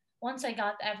 once I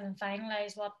got everything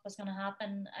finalised, what was going to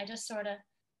happen, I just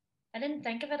I didn't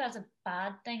think of it as a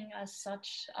bad thing as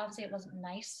such. Obviously, it wasn't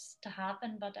nice to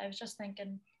happen, but I was just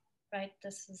thinking, right,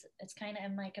 it's kind of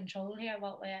in my control here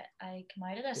what way I come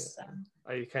out of this.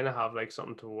 You kind of have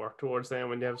something to work towards then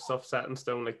when you have stuff set in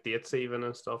stone, dates even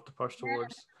and stuff to push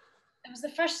towards. It was the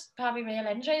first probably real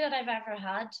injury that I've ever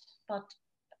had, but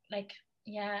I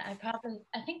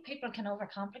think people can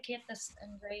overcomplicate this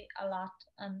injury a lot,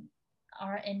 and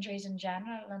our injuries in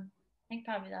general, and I think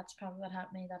that's what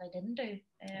happened to me that I didn't do.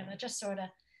 It just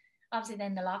obviously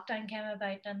then the lockdown came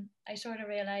about, and I sort of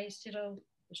realised,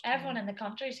 everyone in the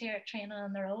country's here training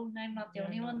on their own. I'm not the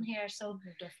only one here. So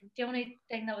the only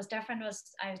thing that was different was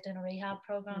I was doing a rehab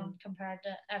program compared to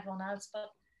everyone else. But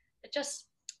it just,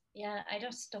 I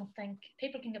just don't think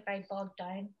people can get very bogged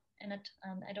down in it,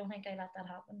 and I don't think I let that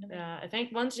happen to me. Yeah, I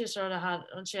think once you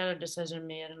had a decision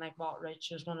made and what route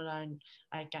she was going down,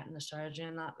 getting the surgery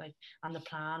and that, and the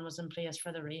plan was in place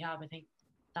for the rehab, I think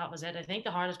that was it. I think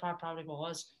the hardest part probably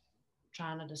was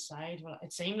trying to decide. Well,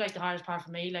 it seemed like the hardest part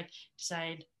for me,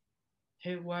 decide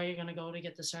where you're going to go to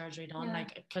get the surgery done,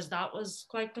 because that was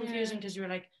quite confusing, because you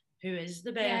were who is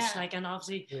the best, and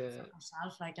obviously for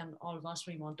myself, and all of us,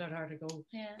 we wanted her to go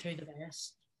to the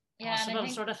best possible,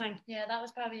 sort of thing. Yeah, that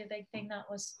was probably a big thing. That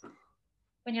was,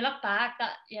 when you look back,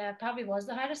 that probably was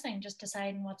the hardest thing, just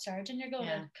deciding what surgeon you're going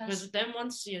to. Because then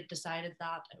once you decided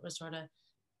that, it was sort of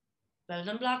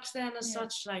building blocks then as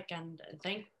such, and I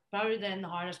think probably then the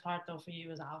hardest part though for you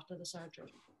was after the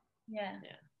surgery. Yeah.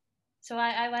 So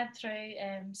I went through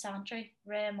Santry.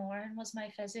 Ray Moran was my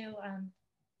physio, and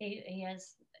he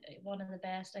is one of the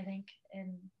best, I think,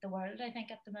 in the world, I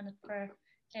think, at the minute for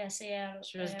ACL.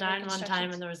 She was down one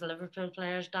time, and there was Liverpool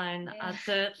players down at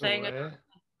the thing,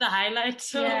 the highlights.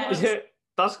 So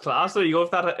that's class. So you go,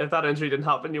 if that injury didn't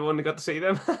happen, you wouldn't have got to see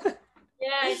them. I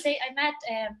met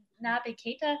Naby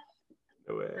Keita,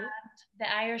 no way. And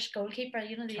the Irish goalkeeper,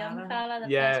 the young fella.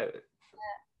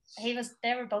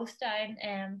 They were both down,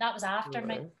 and that was after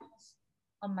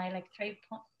on my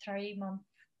 3 month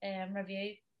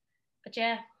review. But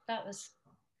that was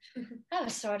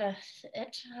sort of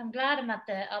it. I'm glad I'm at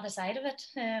the other side of it,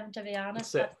 to be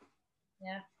honest.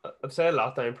 I'd say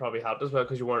lockdown probably helped as well,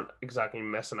 because you weren't exactly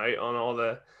missing out on all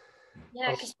the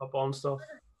football and stuff.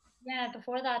 Yeah,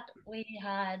 before that we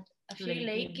had a few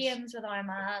league games with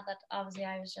Armagh that obviously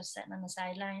I was just sitting on the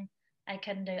sideline. I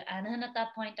couldn't do anything at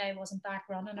that point. I wasn't back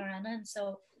running or anything,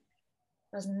 so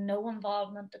there was no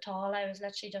involvement at all. I was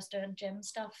literally just doing gym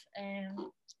stuff.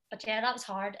 But that was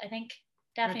hard. I think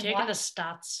definitely. You're taking the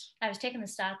stats. I was taking the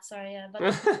stats. Sorry, but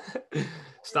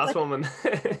stats woman.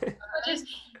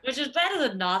 Which is better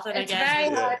than nothing, I guess.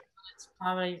 Very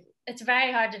hard. It's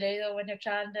very hard to do though when you're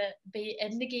trying to be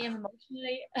in the game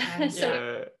emotionally. So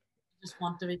you just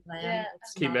want to be playing. Yeah.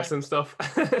 Keep missing stuff.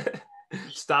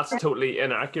 Stats are totally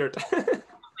inaccurate.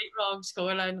 Wrong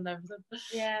scoreline and everything.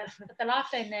 Yeah, but the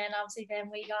lockdown then obviously then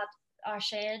we got our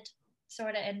shed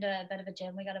sort of into a bit of a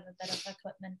gym. We got a bit of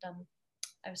equipment and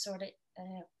I was sort of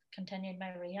continued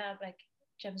my rehab. Like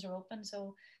gyms were open,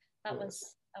 so that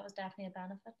was definitely a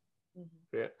benefit.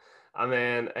 Yeah, and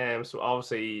then so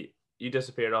obviously you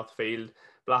disappeared off the field.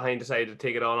 Blackheim decided to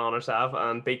take it on herself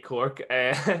and beat Cork.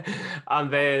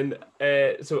 And then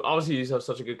so obviously you have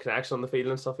such a good connection on the field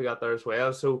and stuff like that there as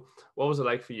well. So what was it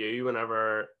like for you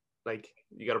whenever like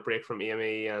you got a break from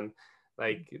Amy and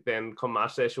like then come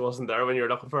match day she wasn't there when you were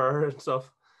looking for her and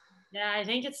stuff? Yeah, I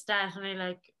think it's definitely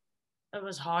like it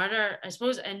was harder. I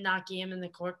suppose in that game, in the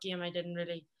Cork game, I didn't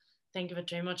really think of it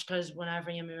too much because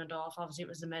whenever Amy went off, obviously it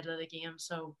was the middle of the game,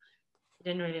 so I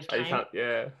didn't really have time.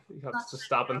 You can't just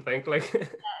stop and think like. Yeah,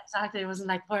 exactly. It wasn't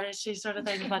like where is she sort of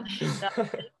thing, but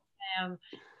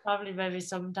probably maybe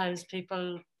sometimes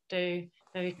people do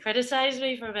maybe criticize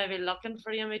me for maybe looking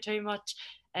for Amy too much,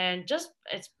 and just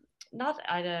it's not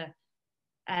out of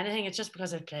anything. It's just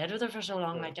because I've played with her for so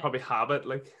long. Yeah, like probably habit,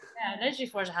 like. Yeah, literally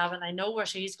force a habit. I know where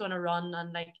she's going to run,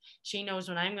 and like she knows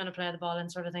when I'm going to play the ball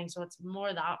and sort of thing. So it's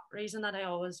more that reason that I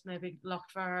always maybe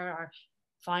looked for her or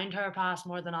find her pass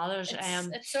more than others.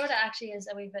 It sort of actually is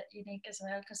a wee bit unique as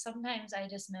well because sometimes I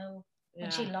just know when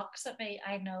she looks at me,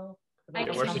 I know.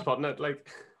 Where she's putting it, like.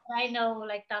 I know,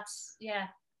 like that's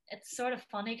It's sort of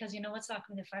funny because you know it's not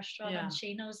going to be the first one, and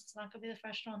she knows it's not going to be the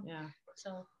first one. Yeah.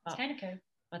 So it's kind of cool.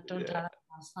 But don't tell her.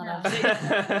 No.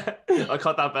 I'll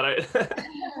cut that bit out.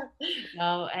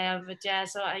 No, but yeah,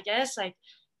 so I guess like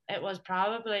it was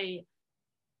probably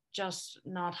just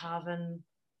not having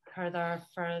her there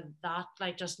for that,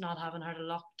 like just not having her to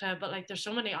look to. But like there's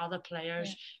so many other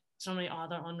players, so many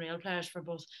other unreal players for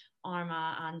both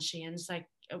Armagh and Shane's. Like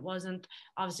it wasn't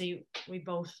obviously we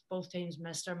both teams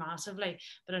missed her massively,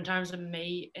 but in terms of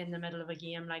me in the middle of a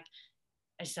game, like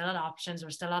I still had options. There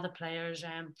were still other players.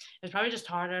 It was probably just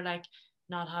harder, like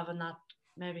not having that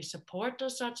maybe support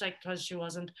as such, like because she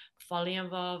wasn't fully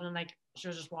involved and like she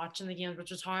was just watching the games,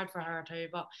 which was hard for her too.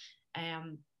 But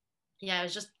yeah, it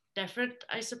was just different,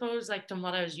 I suppose, like than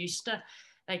what I was used to.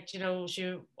 Like, you know,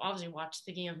 she obviously watched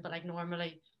the game, but like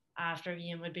normally after a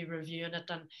game we'd be reviewing it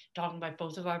and talking about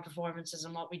both of our performances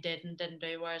and what we did and didn't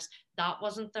do, whereas that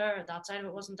wasn't there, that side of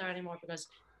it wasn't there anymore because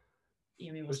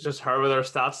it was just her with her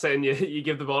stats saying you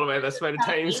give the ball away this many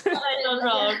times. I done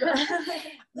wrong.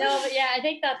 No, but yeah, I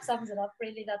think that sums it up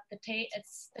really, that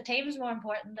the team is more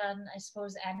important than I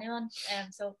suppose anyone.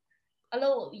 So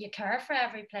although you care for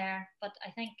every player, but I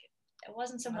think it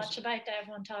wasn't so much about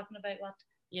everyone talking about what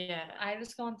I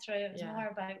was going through. It was more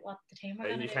about what the team were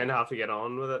going to do. You kind of have to get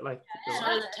on with it, like.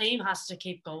 So the team has to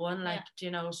keep going, like you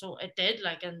know. So it did,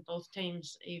 like in both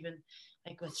teams, even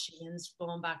like with Shane's,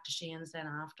 going back to Shane's then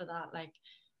after that, like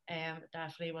it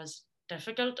definitely was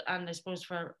difficult. And I suppose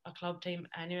for a club team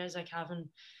anyways, like having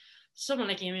someone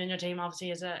like Amy on your team obviously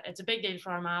it's a big deal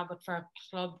for Armagh, but for a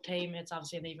club team it's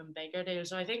obviously an even bigger deal.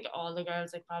 So I think all the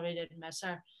girls like probably didn't miss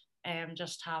her,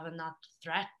 just having that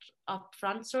threat up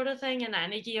front sort of thing in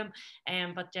any game.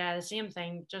 But yeah, the same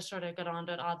thing, just sort of got on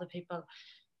to it. Other people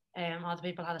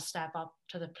had to step up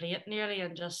to the plate nearly,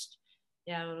 and just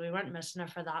we weren't missing her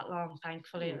for that long,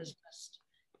 thankfully. It was just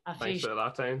a few. Thanks for the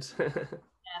lockdowns.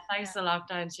 Thanks to the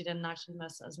lockdown, she didn't actually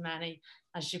miss as many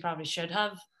as she probably should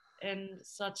have in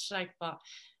such, like, but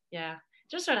yeah,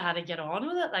 just sort of had to get on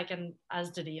with it, like, and as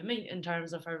did Amy in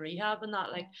terms of her rehab and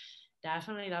that, like,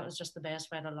 definitely that was just the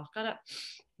best way to look at it.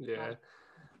 Yeah.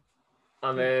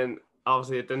 And then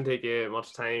obviously it didn't take you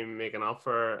much time making up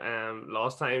for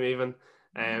last time even,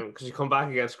 because you come back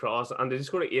against Cross and did you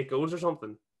score 8 goals or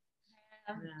something?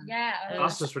 Yeah.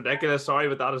 That's just ridiculous. Sorry,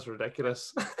 but that is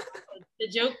ridiculous. The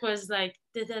joke was like,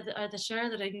 are they sure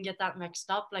that I can get that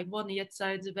mixed up? Like 1-8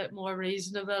 sounds a bit more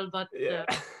reasonable, but it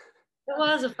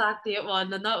was a fact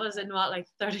 8-1, and that was in what, like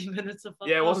 30 minutes of football.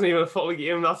 Yeah, it wasn't even a full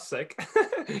game. That's sick.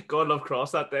 God love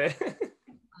Cross that day.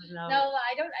 No,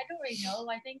 I don't really know.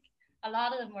 I think a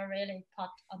lot of them were really put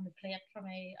on the plate for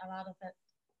me. A lot of it,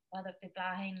 whether it be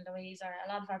Blackheim, Louise, or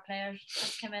a lot of our players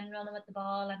just came in running with the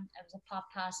ball, and it was a pop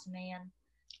pass to me, and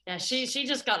yeah, she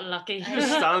just got lucky. Stand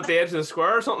at the edge of the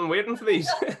square or something waiting for these.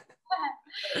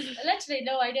 Literally,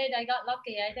 no, I did. I got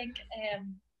lucky. I think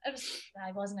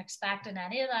I wasn't expecting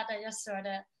any of that. I just sort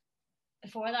of,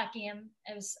 before that game,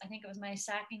 I think it was my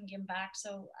second game back,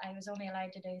 so I was only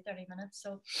allowed to do 30 minutes.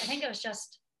 So I think it was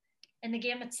just in the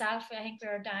game itself, I think we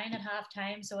were down at half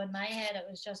time. So in my head, it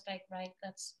was just like, right,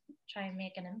 let's try and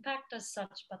make an impact as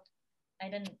such. But I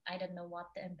didn't know what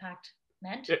the impact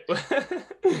meant.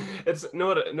 It's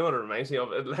what it reminds me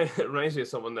of. It reminds me of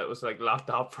someone that was like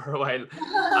locked up for a while,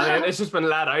 and then it's just been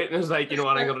let out, and it's like, you know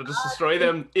what, I'm gonna just destroy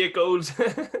them. 8 goals.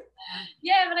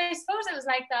 Yeah, but I suppose it was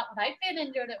like that without being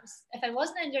injured. It was, if I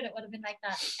wasn't injured, it would have been like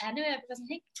that anyway. Because I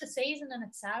think the season in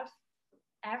itself,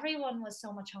 everyone was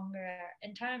so much hungrier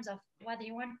in terms of whether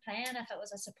you weren't playing, if it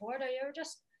was a supporter, you were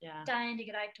just dying to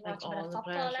get out to watch a bit of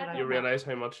football. You realise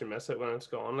how much you miss it when it's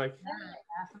gone. Like,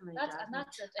 definitely.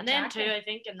 And then too, I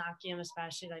think in that game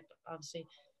especially, like obviously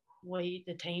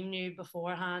the team knew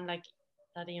beforehand like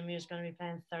that Amy was going to be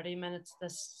playing 30 minutes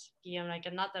this game, like,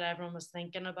 and not that everyone was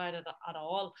thinking about it at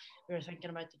all. We were thinking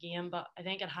about the game, but I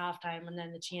think at halftime when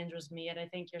then the change was made, I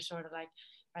think you're sort of like,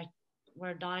 right,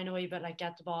 we're down a wee bit, like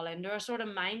get the ball into a sort of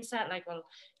mindset, like, well,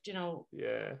 you know,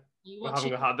 we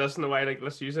haven't had this in a while, like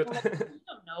let's use it. You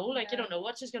don't know, like you don't know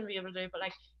what she's going to be able to do, but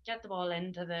like get the ball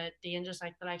into the dangerous,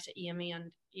 like the likes of Amy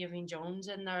and Aoibhinn Jones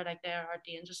in there, like they're our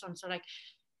dangerous ones. So like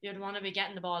you'd want to be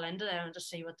getting the ball into them and just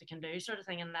see what they can do, sort of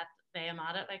thing, and let them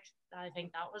at it. Like I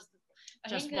think that was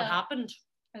just what happened.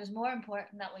 It was more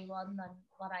important that we won than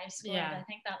what I scored. I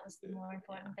think that was the more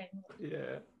important thing.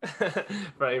 Yeah.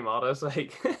 Very modest,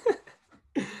 like.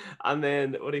 And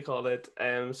then what do you call it?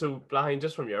 So Blaine,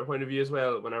 just from your point of view as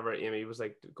well, whenever Amy was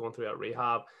like going through that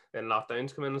rehab, then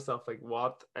lockdowns come in and stuff, like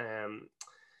what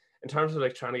in terms of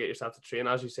like trying to get yourself to train,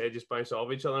 as you said, just bounce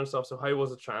off each other and stuff. So how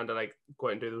was it trying to like go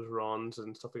out and do those runs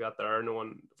and stuff like that there? No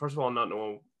one, first of all, not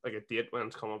knowing like a date when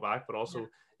it's coming back, but also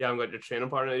you haven't got your training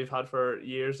partner you've had for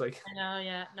years. Like I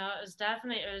know, no,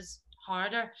 it was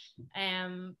harder.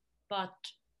 But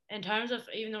in terms of,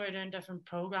 even though we're doing different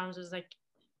programs, it's like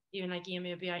even like Amy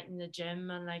would be out in the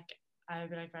gym and like I would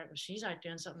be like, right, well, she's out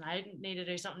doing something, I need to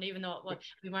do something, even though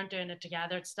we weren't doing it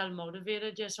together. It still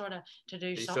motivated you sort of to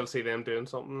do something. You still see them doing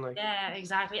something, like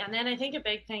exactly. And then I think a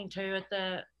big thing too at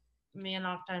the main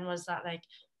lockdown was that like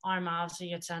our obviously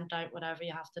you get sent out whatever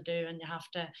you have to do, and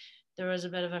there was a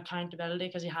bit of accountability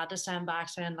because you had to send back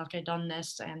saying, look, I done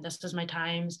this and this is my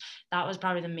times. That was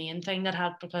probably the main thing that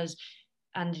helped, because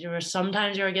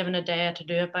sometimes you were given a day to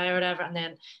do it by or whatever, and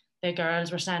then the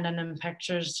girls were sending them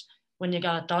pictures when you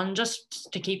got it done,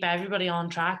 just to keep everybody on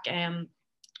track. And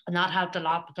that helped a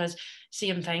lot, because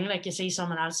same thing, like you see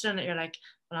someone else doing it, you're like,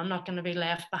 well, I'm not going to be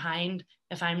left behind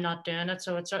if I'm not doing it.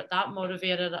 So that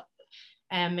motivated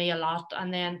me a lot.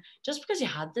 And then just because you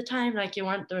had the time, like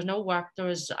there was no work,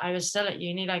 I was still at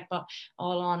uni, like, but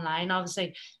all online,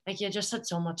 obviously, like you just had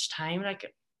so much time, like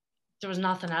there was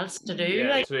nothing else to do.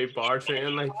 Like to do bar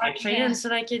training, so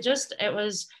like it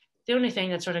was the only thing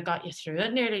that sort of got you through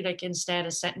it nearly, like instead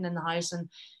of sitting in the house. And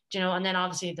and then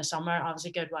obviously the summer,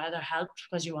 obviously good weather helped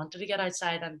because you wanted to get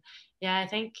outside. And I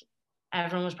think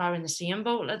everyone was probably in the same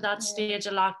boat at that stage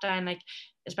of lockdown, like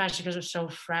especially because it was so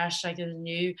fresh, like it was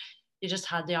new, you just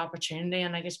had the opportunity.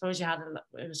 And like I suppose it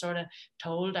was sort of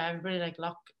told to everybody, like,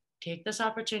 look, take this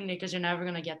opportunity because you're never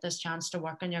going to get this chance to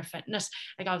work on your fitness.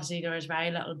 Like obviously there was very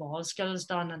little ball skills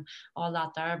done and all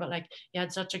that there, but like you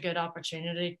had such a good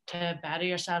opportunity to better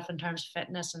yourself in terms of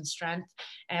fitness and strength.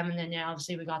 And then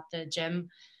obviously we got the gym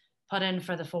put in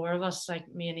for the 4 of us, like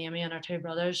me and Amy and our 2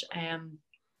 brothers. And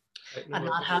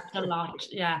that helped a lot.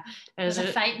 Yeah, it was a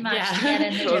fight match to get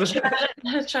in the gym.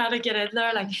 try to get in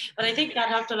there, like, but I think that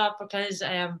helped a lot because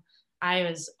I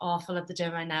was awful at the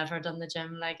gym. I never done the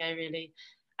gym, like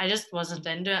I just wasn't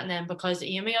into it. And then because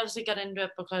Amy obviously got into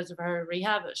it because of her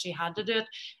rehab, she had to do it.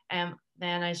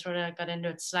 Then I sort of got into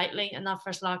it slightly in that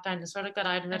first lockdown and sort of got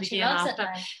out of it again after.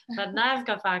 But now I've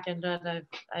got back into it.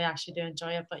 I actually do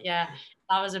enjoy it. But yeah,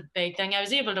 that was a big thing. I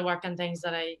was able to work on things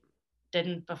that I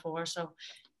didn't before. So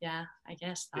yeah, I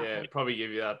guess that probably give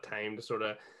you that time to sort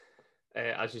of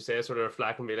as you say, sort of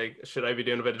reflect and be like, should I be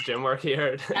doing a bit of gym work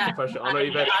here? Push on a wee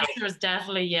bit. The answer was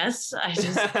definitely yes. I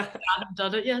just haven't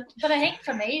done it yet. But I think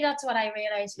for me, that's what I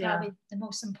realised probably the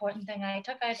most important thing I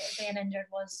took out of being injured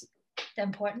was the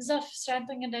importance of strength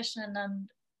and conditioning, and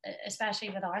especially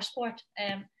with our sport.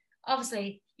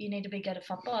 Obviously, you need to be good at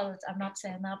football. I'm not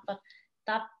saying that, but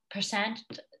that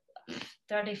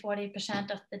 30-40%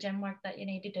 of the gym work that you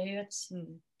need to do, it's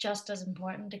just as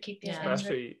important to keep you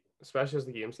injured. Especially as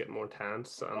the games get more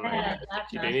tense, and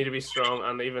you do need to be strong,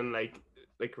 and even like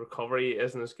recovery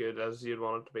isn't as good as you'd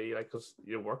want it to be, like because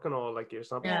you're working all like you're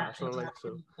not professional, like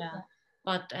so. Yeah,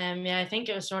 but I think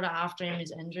it was sort of after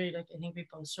Amy's injury, like I think we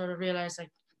both sort of realized like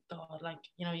God, like,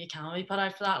 you know, you can't be put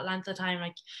out for that length of time,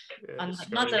 like, Yeah, and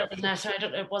not that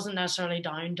it wasn't necessarily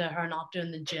down to her not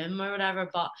doing the gym or whatever,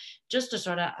 but just to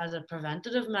sort of as a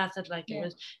preventative method, like it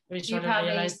was, we sort of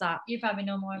realized that you probably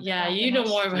know more about yeah, you know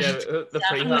more about the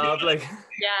prehab, like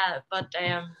yeah, but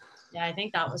yeah, I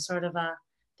think that was sort of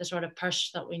the sort of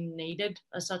push that we needed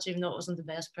as such, even though it wasn't the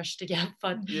best push to get,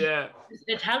 but yeah,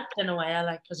 it helped in a way,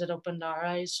 like, because it opened our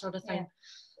eyes, sort of thing.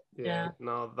 Yeah,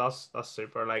 no, that's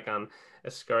super, like, and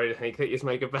it's scary to think that you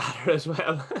might get better as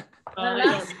well.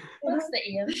 That's the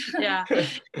aim. Yeah,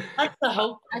 that's the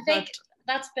hope. I think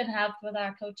that's been helped with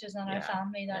our coaches and our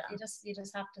family, that you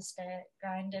just have to stay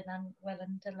grounded and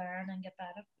willing to learn and get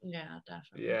better. Yeah,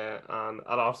 definitely. Yeah, and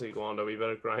I'll obviously go on to a wee bit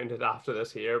of grounded after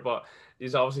this here, but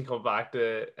he's obviously come back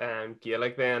to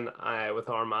Gaelic then with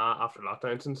Armagh after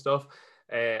lockdowns and stuff.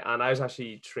 And I was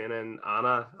actually training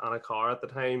Anna Carr at the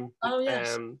time. Oh,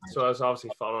 yes. So I was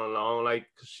obviously following along, like,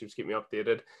 because she was keeping me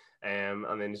updated.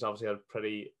 And then he's obviously had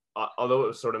pretty, although it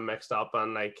was sort of mixed up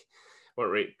and like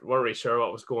weren't really sure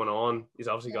what was going on. He's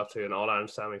obviously got to an All-Ireland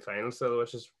semi-final still,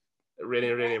 which is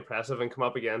really, really impressive, and come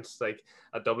up against like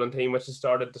a Dublin team which has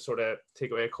started to sort of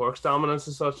take away Cork's dominance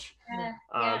and such,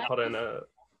 and put in a.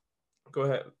 Go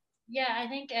ahead. Yeah, I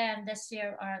think this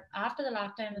year or after the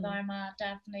lockdown with Armagh,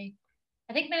 definitely.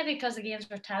 I think maybe because the games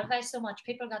were televised so much,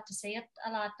 people got to see it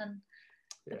a lot, and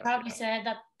they probably said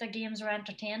that the games were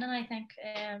entertaining. I think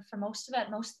for most of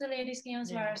the ladies'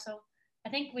 games were. So I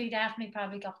think we definitely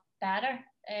probably got better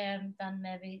than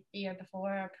maybe the year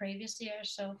before or previous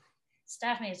years. So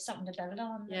it's something to build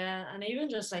on. Yeah, and even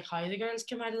just like how the girls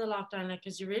came out of the lockdown, like,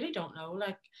 because you really don't know,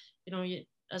 like, you know,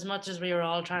 as much as we were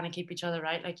all trying to keep each other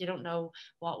right, like, you don't know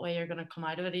what way you're going to come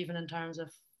out of it, even in terms of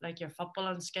like your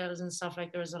footballing skills and stuff.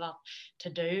 Like, there was a lot to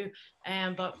do,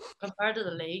 but compared to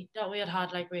the league that we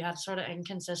had, like, we had sort of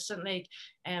inconsistent league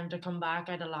to come back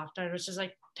out of lockdown, which is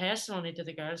like testimony to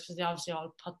the girls, because they obviously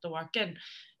all put the work in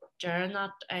during that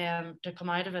to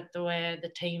come out of it the way the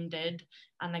team did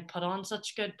and like put on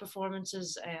such good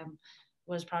performances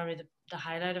was probably the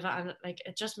highlight of it. And like,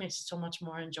 it just makes it so much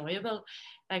more enjoyable,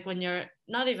 like when you're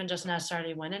not even just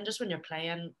necessarily winning, just when you're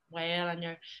playing well and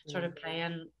you're sort of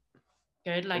playing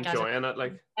good, like enjoying it,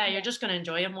 like you're just going to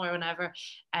enjoy it more whenever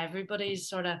everybody's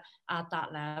sort of at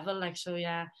that level, like. So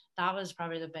yeah, that was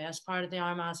probably the best part of the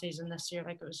Armagh season this year.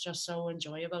 Like, it was just so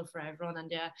enjoyable for everyone.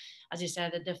 And yeah, as you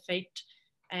said, the defeat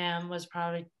was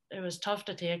probably, it was tough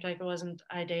to take, like, it wasn't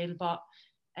ideal, but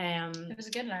it was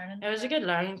a good learning. It was a good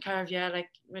learning curve, yeah. Like,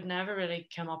 we'd never really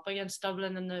come up against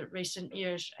Dublin in the recent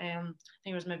years. I think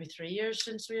it was maybe 3 years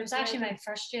since we. It was actually my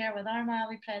first year with Armagh.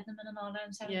 We played them in an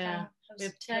All-Ireland semi-final. It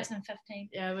was 2015.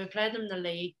 Yeah, we played them in the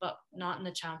league, but not in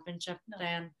the championship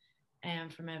then.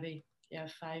 For maybe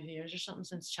 5 years or something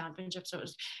since championship. So it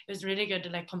was really good to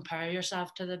like compare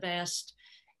yourself to the best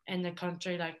in the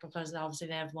country, like, because obviously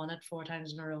they've won it 4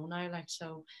 times in a row now, like.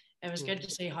 So it was good to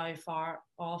see how far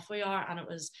off we are, and it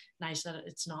was nice that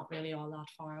it's not really all that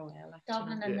far away. Like,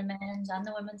 Dublin in the men's and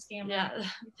the women's game. Yeah,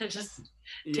 they're just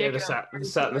they're setting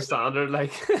the standard,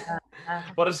 like.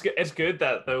 But it's good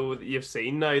that though you've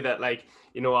seen now that, like,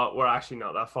 you know what, we're actually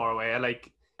not that far away.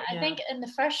 Like, I think in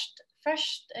the first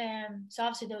so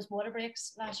obviously there was water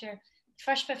breaks last year. The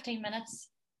first 15 minutes.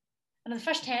 And in the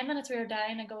first 10 minutes, we were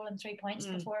down a goal and 3 points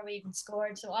before we even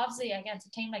scored. So obviously, against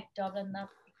a team like Dublin,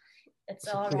 it's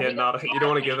all you don't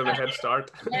want to give them a head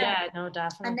start. Yeah, no,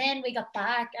 definitely. And then we got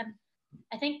back, and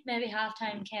I think maybe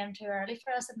halftime came too early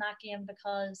for us in that game,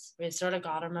 because we sort of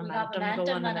got our momentum going,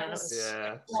 and then it was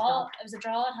it was a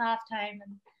draw at halftime,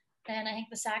 and then I think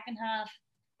the second half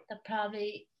that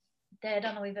probably they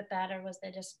done a wee bit better was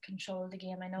they just controlled the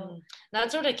game. I know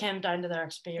that sort of came down to their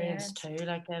experience too.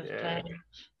 Like,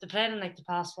 they played in like the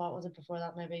past, what was it before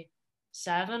that, maybe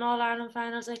 7 All-Ireland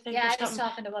finals, I think. Yeah, I was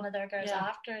talking to one of their girls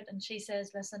after it, and she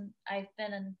says, listen, I've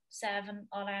been in 7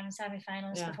 All-Ireland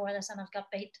semi-finals before this, and I've got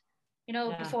beat. You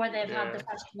know, before they've had the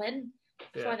first win,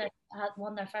 before they had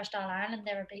won their first All-Ireland,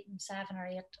 they were beaten 7 or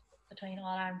 8 between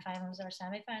All-Ireland finals or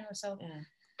semi-finals. So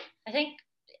I think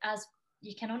as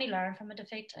you can only learn from a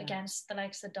defeat against the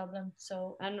likes of Dublin.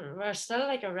 So, and we're still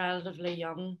like a relatively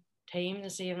young team. The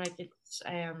same, like, it's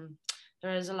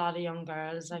there is a lot of young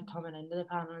girls like coming into the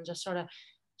panel and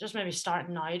just maybe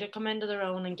starting now to come into their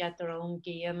own and get their own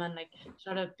game and like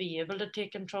sort of be able to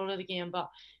take control of the game. But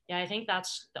yeah, I think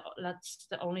that's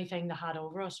the only thing that had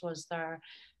over us was their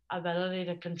ability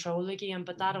to control the game,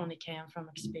 but that only came from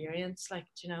experience, like,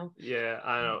 you know. Yeah,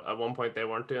 I know. At one point they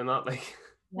weren't doing that, like.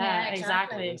 Yeah,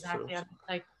 exactly. And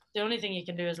like, the only thing you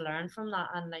can do is learn from that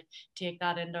and like take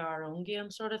that into our own game,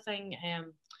 sort of thing.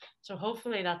 So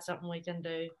hopefully that's something we can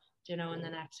do you know, in the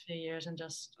next few years and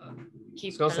just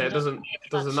keep. I was gonna say,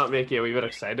 does it not make you a wee bit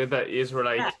excited that you were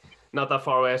like not that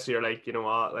far away, so you're like, you know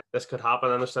what, like this could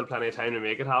happen, and there's still plenty of time to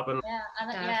make it happen. Yeah,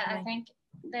 and I think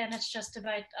then it's just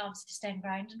about obviously staying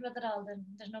grounded with it all. Then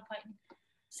there's no point in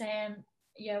saying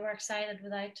we're excited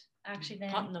without actually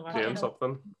then doing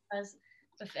something. Because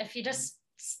if you just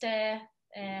stay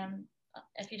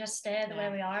the way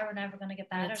we are, we're never going to get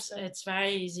better. It's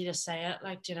very easy to say it,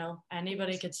 like, you know,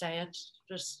 anybody could say it.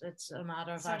 Just it's a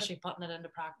matter of actually putting it into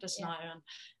practice now. And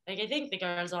like I think the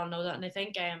girls all know that. And I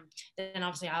think then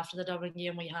obviously after the Dublin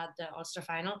game we had the Ulster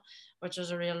final, which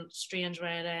was a real strange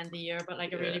way to end the year, but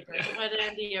like a really brilliant way to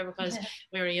end the year, because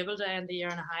we were able to end the year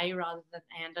on a high rather than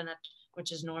ending it,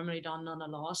 which is normally done on a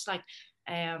loss. Like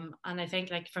and I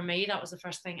think like for me that was the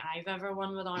first thing I've ever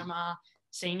won with Armagh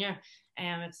senior.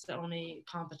 It's the only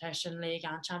competition, league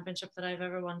and championship that I've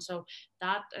ever won, so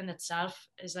that in itself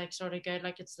is like sort of good.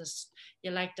 Like it's this,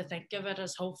 you like to think of it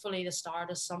as hopefully the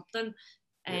start of something,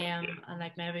 and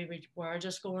like maybe we were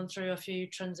just going through a few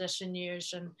transition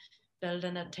years and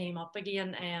building a team up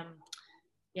again.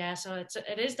 So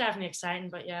it is definitely exciting,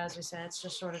 but as we said, it's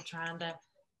just sort of trying to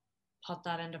put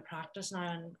that into practice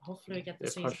now, and hopefully we get the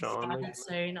season started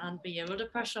soon and be able to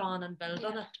push on and build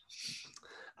on it.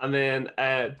 And then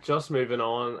just moving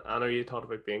on, I know you talked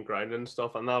about being grounded and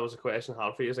stuff, and that was a question I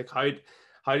had for you. Is like how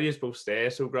do you both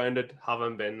stay so grounded,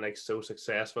 having been like so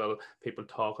successful, people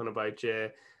talking about you?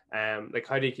 Like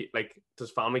how do you keep, like,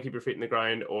 does family keep your feet in the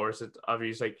ground, or is it, have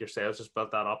you like yourselves just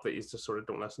built that up that you just sort of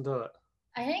don't listen to it?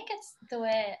 I think it's the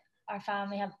way our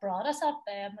family have brought us up,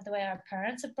 the way our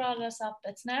parents have brought us up.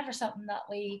 It's never something that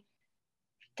we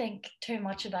think too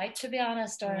much about, to be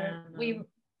honest, or we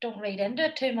don't read into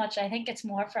it too much. I think it's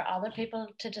more for other people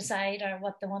to decide or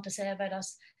what they want to say about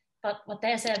us, but what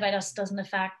they say about us doesn't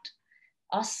affect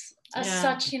us as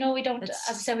such. You know, we don't, as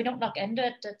I say, we don't look into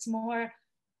it. It's more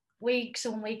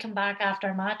so when we come back after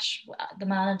a match, the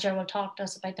manager will talk to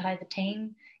us about how the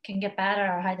team can get better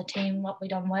or how the team, what we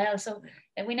done well. So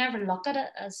we never look at it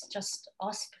as just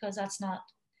us, because that's not,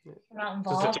 we're not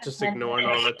involved. Just ignoring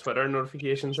all the Twitter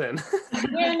notifications then.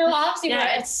 Obviously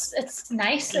it's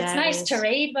nice. It's nice to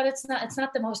read, but it's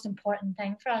not the most important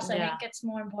thing for us. I think it's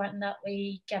more important that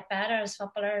we get better as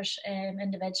footballers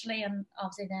individually, and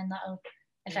obviously then that'll,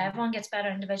 if everyone gets better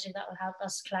individually, that will help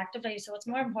us collectively. So it's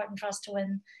more important for us to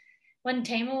win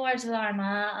team awards with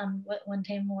Armagh and win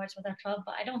team awards with our club.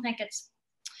 But I don't think it's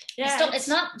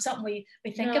not something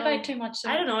we think about too much. So.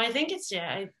 I don't know. I think it's,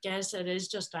 I guess it is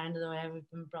just down to the way we've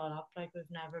been brought up. Like we've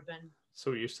never been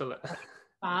so used to it.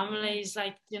 Families,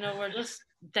 like, you know,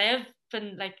 they've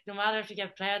been like, no matter if you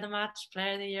get player of the match,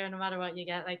 player of the year, no matter what you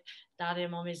get, like daddy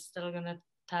and mummy's still gonna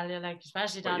tell you, like,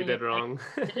 especially daddy, you did wrong.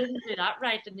 Like, you didn't do that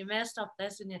right, and you messed up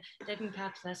this, and you didn't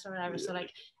catch this or whatever. So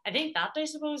like, I think that, I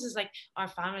suppose, is like our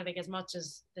family, like as much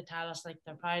as they tell us like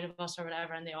they're proud of us or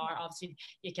whatever, and they are, obviously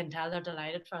you can tell they're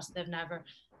delighted for us. They'll never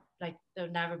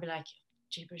be like,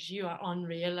 jeepers, you are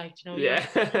unreal, like, you know.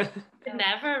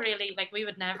 Never really, like, we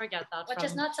would never get that, which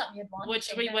is not something you'd want, which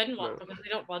we wouldn't want, because we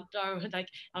don't want our, like,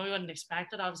 and we wouldn't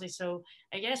expect it, obviously. So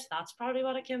I guess that's probably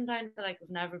what it came down to. Like,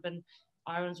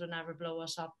 Ireland's would never blow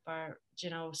us up or, you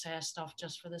know, say stuff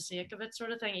just for the sake of it,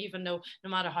 sort of thing, even though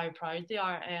no matter how proud they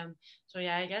are. So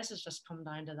I guess it's just come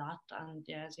down to that. And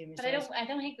as Amy says, I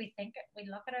don't think we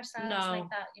look at ourselves like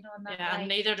that, you know. And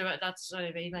neither do it. That's what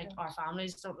I mean. Like our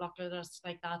families don't look at us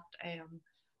like that.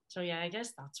 So I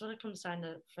guess that's what it comes down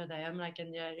to for them. Like,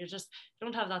 and you just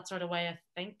don't have that sort of way of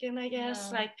thinking, I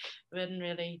guess. Like,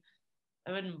 I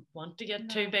wouldn't want to get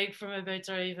too big for my boots,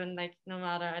 or even, like, no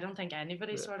matter, I don't think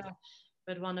anybody sort of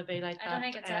would want to be like that. I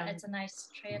don't think it's a nice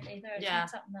trait either. It's not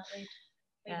something that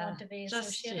we want to be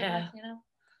associated with, you know.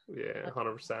 Yeah,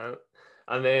 100%.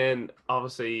 And then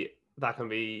obviously that can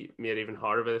be made even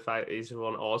harder by the fact that he's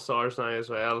won All-Stars now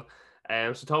as well.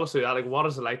 So talk us through that. Like, what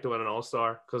is it like to win an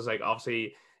All-Star? Because, like,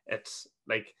 obviously it's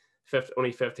like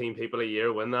only 15 people a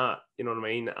year win that, you know what I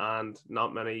mean? And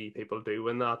not many people do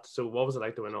win that. So what was it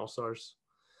like to win All-Stars?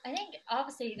 I think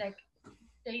obviously, like,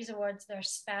 these awards, they're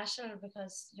special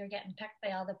because you're getting picked by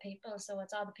other people, so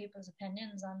it's other people's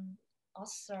opinions on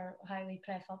us or how we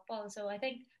play football. So I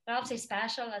think they're obviously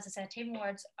special. As I said, team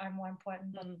awards are more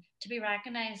important, but to be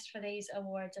recognised for these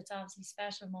awards, it's obviously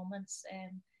special moments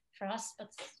for us, but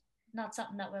it's not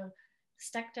something that we'll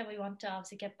stick to. We want to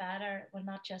obviously get better. We'll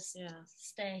not just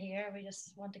stay here. We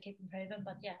just want to keep improving.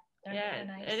 But they're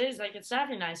nice. It is, like, it's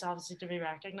definitely nice, obviously, to be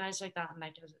recognised like that, and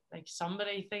like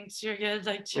somebody thinks you're good,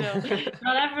 like, you know.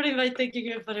 Not everybody might think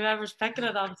you're good, but whoever's picking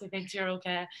it obviously thinks you're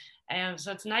okay.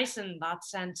 So it's nice in that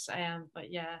sense. But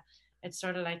it's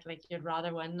sort of like you'd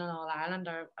rather win an All Ireland,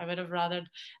 or I would have rather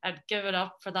I'd give it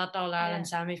up for that All Ireland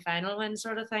semi-final win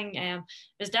sort of thing. It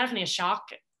was definitely a shock.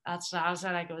 That's what I was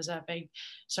like, it was a big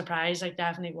surprise. Like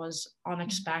definitely was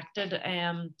unexpected.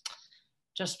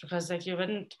 Just because like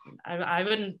I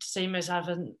wouldn't see myself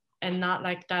in that,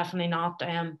 like definitely not.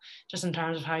 Just in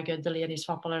terms of how good the ladies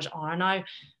footballers are now.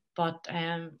 But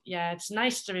yeah, it's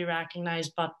nice to be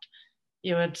recognised, but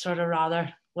you would sort of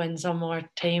rather win some more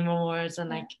team awards, and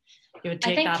like you would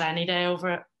take that any day over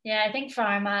it. Yeah, I think for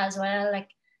Armagh as well, like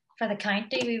for the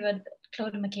county, we would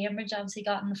Clodagh McCambridge obviously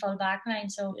got in the full back line,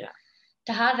 so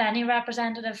to have any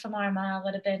representative from Armagh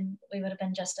we would have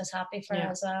been just as happy for it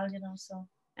as well, you know. So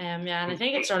and I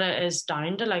think it sort of is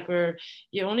down to like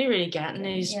you only really get in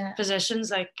these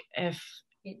positions like if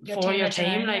for your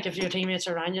team, like if your teammates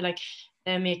are around you, like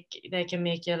they can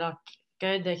make you look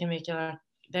good, they can make you look,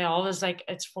 they always like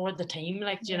it's for the team,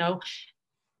 like you know.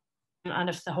 And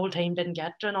if the whole team didn't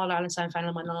get to an All Ireland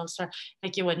semi-final win Ulster,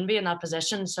 like you wouldn't be in that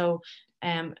position. So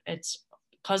it's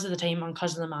because of the team and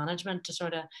because of the management to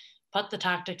sort of put the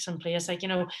tactics in place. Like, you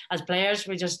know, as players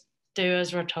we just do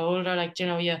as we're told, or like, you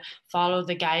know, you follow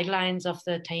the guidelines of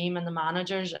the team and the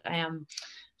managers.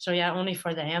 So yeah, only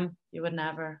for them you would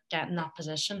never get in that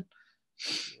position.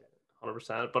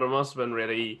 100%. But it must have been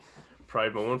really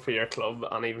proud moment for your club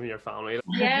and even your family.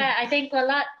 Yeah, I think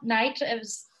that night it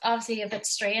was obviously a bit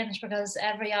strange because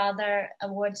every other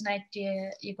awards night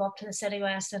you go up to the City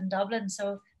West in Dublin,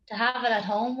 so to have it at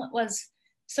home was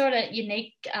sort of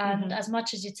unique, and as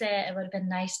much as you'd say it would have been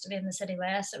nice to be in the City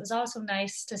West, it was also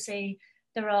nice to see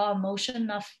the raw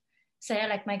emotion of, say,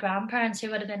 like my grandparents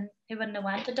who wouldn't have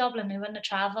went to Dublin, who wouldn't have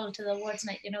travelled to the awards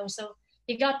night, you know, so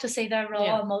you got to see their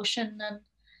raw emotion. And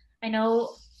I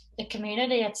know the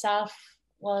community itself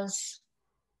was,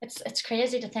 it's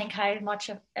crazy to think how much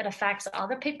it affects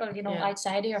other people, you know,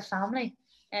 outside of your family,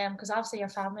 because obviously your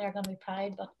family are going to be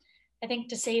proud, but I think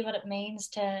to see what it means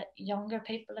to younger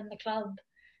people in the club,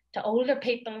 to older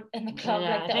people in the club,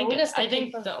 like I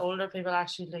think the older people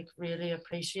actually like really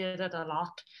appreciate it a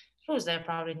lot. I suppose they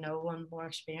probably know and more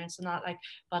experience than that, like,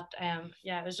 but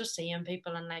it was just seeing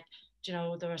people, and like, you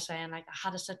know, they were saying like I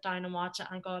had to sit down and watch it,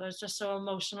 and God, it was just so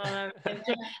emotional.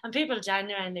 And people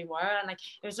genuinely were, and like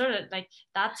it was sort of like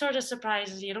that sort of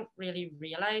surprises you don't really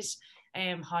realise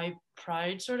how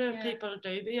proud sort of people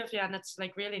do be of you, and it's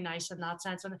like really nice in that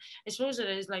sense. And I suppose it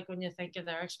is like when you think of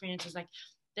their experiences, like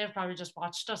they've probably just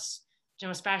watched us, you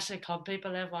know, especially club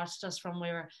people, they've watched us from we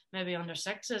were maybe under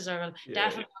 6s or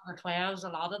definitely under 12s, a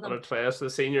lot of them. Under 12s, the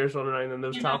seniors running around in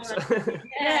those tops.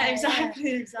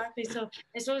 Exactly. So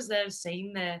I suppose they've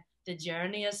seen the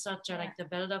journey as such, or like the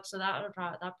build up, so that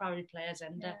probably plays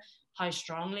into how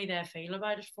strongly they feel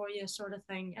about it for you, sort of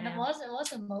thing. And it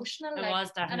was emotional. It was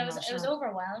definitely emotional. It was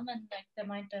overwhelming, like the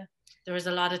amount of. There was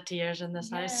a lot of tears in this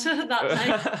house that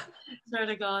night. Swear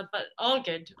to God, but all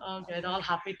good, all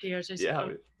happy tears.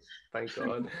 Thank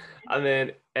God. And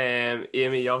then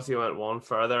Amy, you obviously went one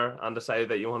further and decided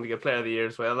that you wanted to get Player of the Year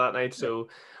as well that night. So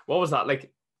what was that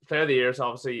like? Player of the Year is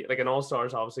obviously like an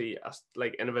All-Stars, obviously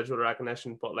like individual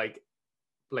recognition, but like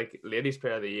ladies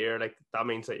Player of the Year, like that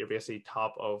means that you're basically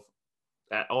top of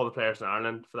all the players in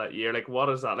Ireland for that year. Like what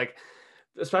is that like,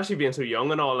 especially being so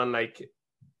young and all, and like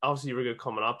obviously you were good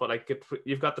coming up, but like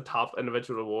you've got the top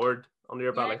individual award under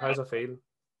your belt. Like how's it feel?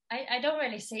 I don't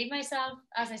really see myself,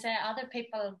 as I say, other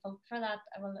people vote for that.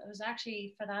 Well, it was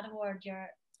actually for that award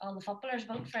all the footballers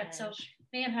vote for it. So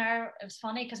me and her, it was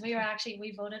funny because we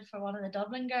voted for one of the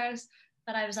Dublin girls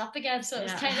that I was up against, so it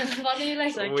was kind of funny,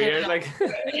 like weird, like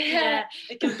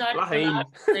it came down to the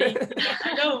last three.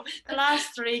 I know the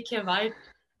last three came out,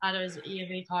 and it was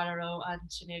Amy, Carla Rowe, and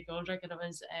Sinead Goldrick, and it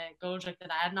was Goldrick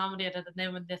that I had nominated, and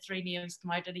then when the three names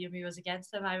came out and Amy was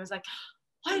against them, I was like,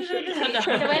 why did I do that?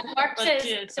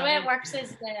 The way it works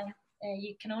is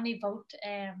you can only vote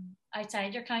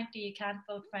outside your county. You can't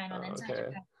vote for anyone inside your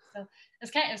county. So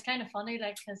it was kind of funny,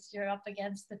 like, because you're up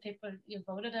against the people you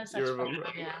voted as.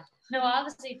 No,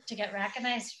 obviously to get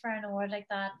recognised for an award like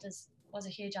that was a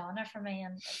huge honour for me,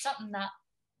 and it's something that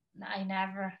I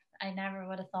never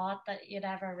would have thought that you'd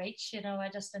ever reach. You know, I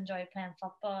just enjoy playing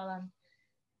football, and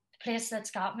the place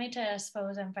that's got me to, I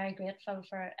suppose, I'm very grateful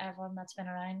for everyone that's been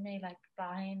around me, like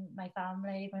Brian, my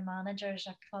family, my managers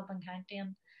at club and county,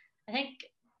 and I think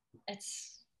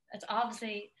it's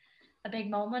obviously a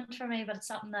big moment for me, but it's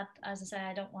something that, as I say,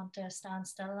 I don't want to stand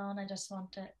still on. I just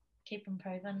want to keep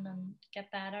improving and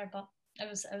get better. But it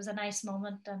was a nice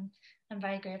moment, and I'm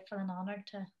very grateful and honoured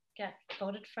to get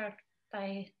voted for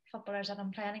by footballers that I'm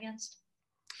playing against.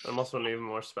 It must have been even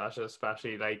more special,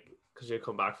 especially like because you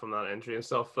come back from that injury and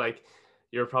stuff. Like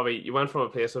you went from a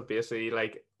place of basically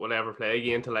like will ever play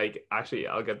again to like actually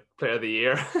I'll get player of the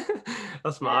year.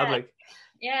 That's mad. Like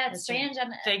it's strange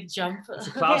and big jump. It's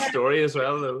a class story as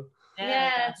well though.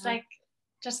 Yeah, it's like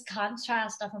just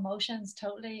contrast of emotions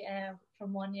totally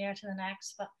from one year to the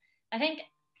next. But I think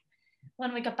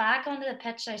when we got back onto the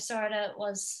pitch, I sort of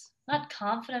was not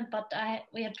confident, but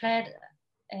we had played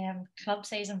club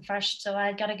season first, so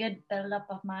I got a good build up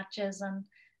of matches, and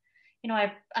you know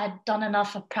I'd done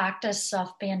enough of practice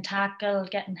of being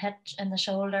tackled, getting hit in the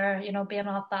shoulder, you know, being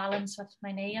off balance with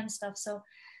my knee and stuff. So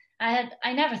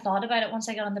I never thought about it. Once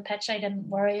I got on the pitch, I didn't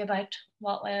worry about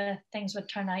what way things would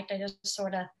turn out. I just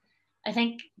sort of, I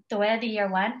think the way the year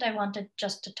went, I wanted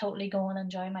just to totally go and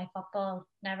enjoy my football,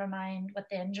 never mind with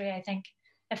the injury. I think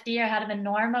if the year had been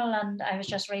normal and I was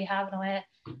just rehabbing away,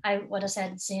 I would have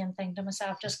said the same thing to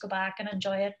myself, just go back and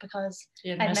enjoy it because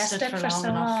I missed it for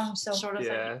so long. So sort of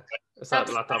yeah. It's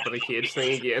that laptop in the cage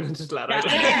thing again and just let out.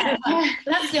 Yeah,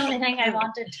 that's the only thing I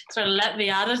wanted. Sort of let me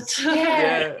at it.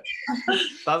 Yeah.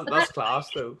 That's class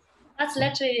though. That's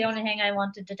literally the only thing I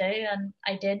wanted to do, and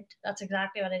I did. That's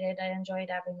exactly what I did. I enjoyed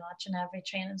every match and every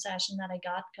training session that I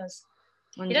got because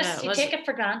you take it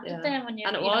for granted then when you.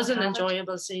 And it was an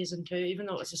enjoyable season too, even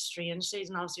though it was a strange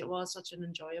season. Obviously, it was such an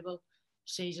enjoyable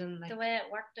season. Like, the way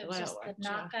it worked, it was just the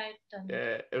knockout. And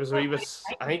yeah, it was a wee bit.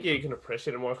 I think you can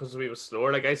appreciate it more because it was a wee bit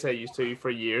slower. Like I said, I used to for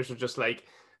years of just like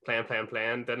playing,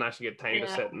 didn't actually get time to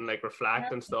sit and like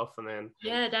reflect and stuff, and then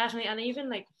definitely. And even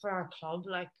like for our club,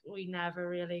 like we never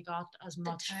really got as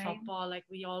much football. Like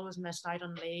we always missed out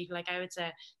on league. Like I would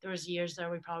say there was years there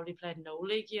we probably played no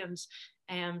league games,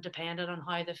 depending on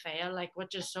how they fell. Like,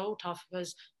 which is so tough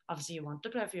because obviously you want to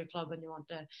play for your club and you want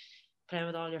to play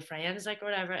with all your friends, like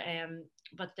whatever.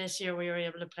 But this year we were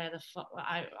able to play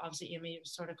obviously Amy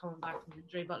was sort of coming back from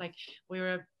injury, but like we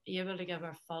were able to give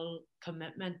our full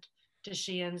commitment to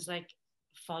Shane's like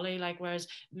fully, like whereas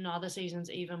in other seasons,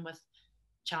 even with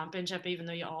championship, even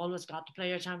though you always got to play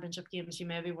your championship games, you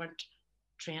maybe weren't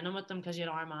training with them because you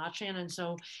had Armagh training.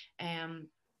 So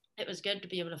it was good to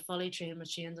be able to fully train with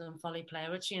Shane's and fully play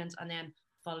with Shane's and then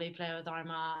fully play with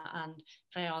Armagh and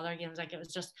play other games. Like it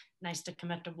was just nice to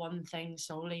commit to one thing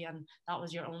solely, and that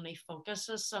was your only focus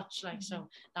as such. Like so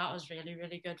that was really,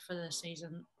 really good for the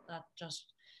season. That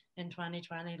just in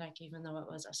 2020, like even though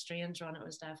it was a strange run, it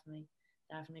was definitely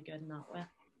good in that way.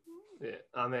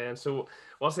 Yeah, and then so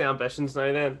what's the ambitions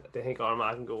now then? Do you think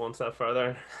Armagh can go one step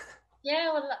further?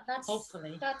 Yeah, well that's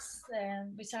hopefully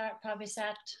we probably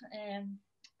set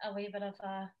a wee bit of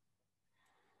a,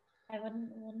 I wouldn't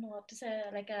know what to say,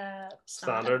 like a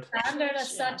standard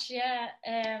as such, yeah.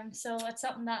 So it's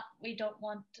something that we don't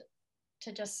want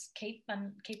to just keep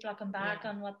looking back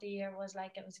on what the year was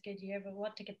like. It was a good year, but we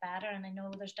want to get better, and I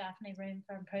know there's definitely room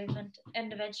for improvement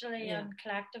individually and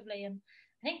collectively, and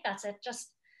I think that's it,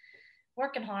 just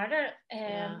working harder.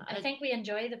 I think we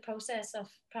enjoy the process of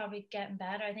probably getting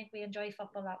better. I think we enjoy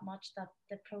football that much that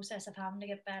the process of having to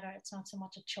get better, it's not so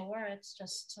much a chore, it's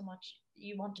just so much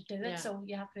you want to do it, so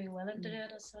you have to be willing to do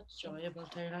it as such. Enjoyable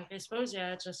too. Like I suppose,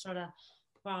 it's just sort of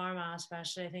for Armagh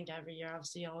especially, I think every year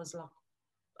obviously you always look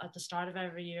at the start of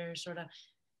every year, sort of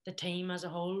the team as a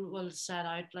whole will set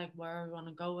out like where we want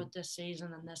to go with this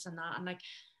season and this and that, and like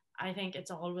I think it's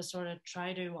always sort of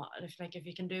try to if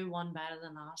you can do one better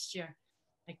than last year,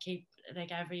 like keep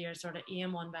like every year sort of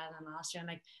aim one better than last year. And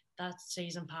like that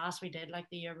season past we did, like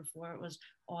the year before it was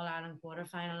All Ireland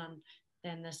quarterfinal, and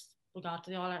then we got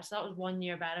to the All Ireland, so that was 1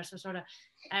 year better. So sort of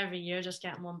every year just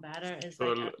getting one better is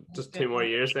so like just 2 more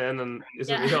years then, and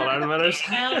is it the All Ireland winners?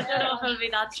 I don't know if it'll be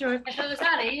that short. If it was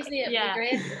that easy, it'd be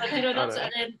great. But you know, that's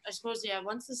and then I suppose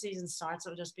once the season starts,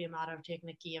 it'll just be a matter of taking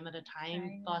a game at a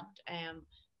time. But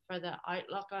for the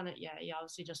outlook on it, you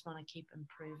obviously just want to keep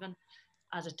improving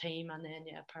as a team, and then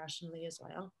personally as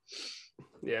well.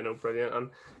 Yeah, no, brilliant.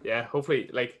 And hopefully,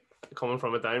 like coming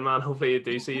from a down man, hopefully you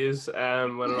do see us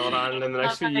winning All Ireland in the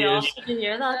next few years. You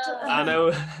hear that? I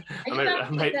know. I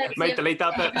might delete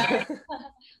that bit.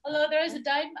 Although there is a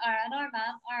down,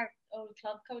 our old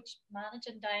club coach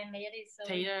managing down ladies, so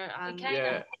Peter and we kind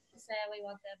of say we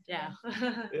want them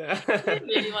to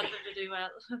we really want them to do well.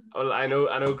 Well, I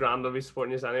know Grant will be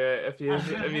supporting you anyway if you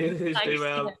do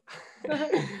well.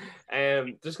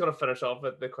 Just gonna finish off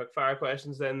with the quick fire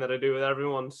questions then that I do with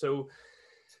everyone. So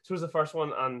the first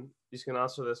one, and you can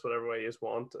answer this whatever way you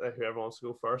want, whoever wants to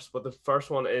go first. But the first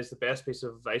one is the best piece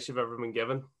of advice you've ever been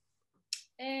given.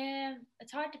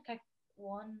 It's hard to pick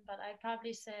one, but I'd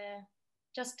probably say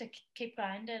just to keep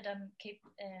grounded and keep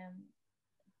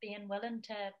being willing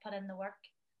to put in the work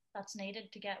that's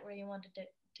needed to get where you wanted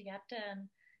to get to, and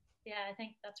yeah, I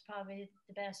think that's probably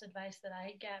the best advice that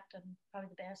I get, and probably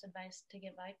the best advice to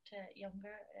give out to younger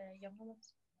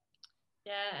ones.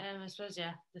 Yeah, I suppose,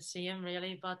 yeah, the same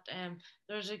really. But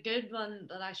there's a good one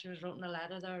that actually was wrote in a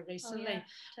letter there recently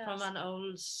from an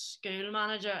old school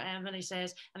manager, and he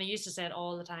says, and he used to say it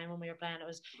all the time when we were playing, it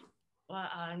was, well,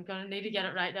 I'm going to need to get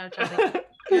it right now.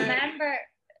 Remember,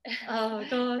 oh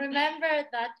God, remember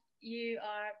that you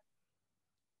are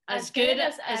as good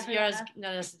as you're as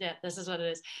no this is what it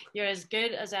is. You're as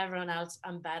good as everyone else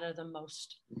and better than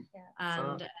most.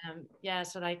 Yeah. And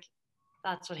so like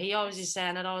that's what he always is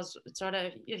saying. It always sort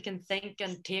of, you can think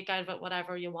and take out of it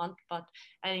whatever you want, but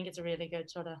I think it's a really good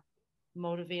sort of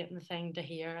motivating thing to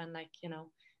hear, and like, you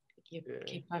know, you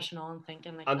keep pushing on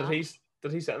thinking like. And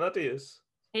did he send that to you?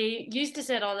 He used to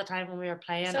say it all the time when we were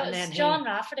playing. So and then John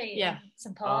Rafferty in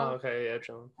St. Paul. Oh, okay, yeah,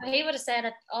 John. He would have said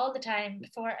it all the time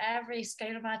before every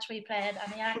school match we played,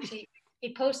 and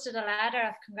he posted a letter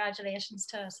of congratulations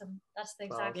to us, and that's the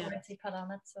exact words he put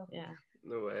on it. So yeah.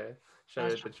 No way.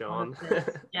 Shout out to John.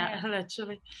 Yeah,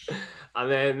 literally.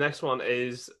 And then next one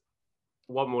is,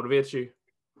 what motivates you?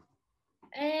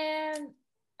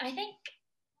 I think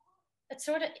it's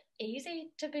sort of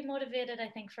easy to be motivated, I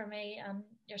think, for me and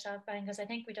yourself, Brian, because I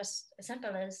think as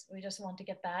simple as we just want to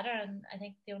get better, and I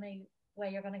think the only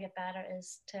way you're going to get better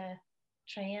is to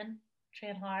train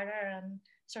harder and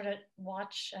sort of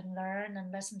watch and learn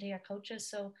and listen to your coaches.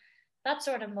 So that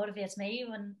sort of motivates me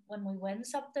when we win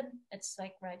something. It's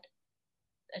like, right,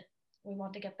 we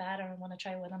want to get better and want to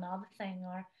try win another thing.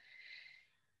 Or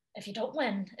if you don't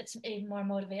win, it's even more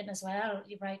motivating as well.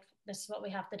 You're right, this is what we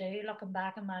have to do. Looking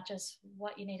back at matches,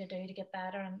 what you need to do to get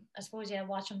better. And I suppose,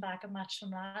 watching back a match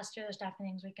from last year, there's definitely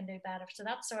things we can do better. So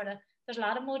that's sort of, there's a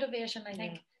lot of motivation. I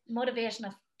think motivation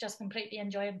of just completely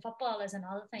enjoying football is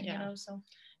another thing, you know. So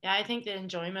yeah, I think the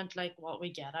enjoyment, like what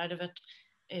we get out of it,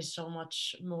 is so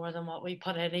much more than what we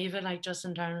put in, even like just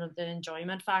in terms of the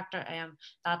enjoyment factor.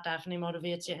 That definitely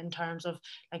motivates you in terms of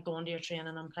like going to your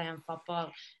training and playing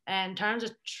football. And in terms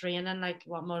of training, like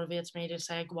what motivates me to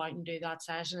say go out and do that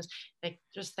session is like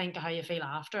just think of how you feel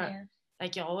after it.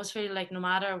 Like you always feel like no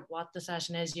matter what the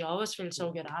session is, you always feel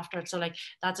so good after it. So like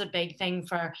that's a big thing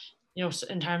for, you know,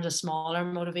 in terms of smaller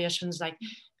motivations, like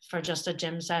for just a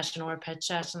gym session or a pitch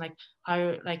session, like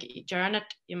how, like during it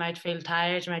you might feel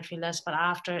tired, you might feel this, but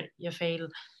after you feel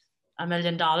 $1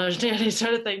 million nearly,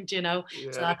 sort of thing, you know.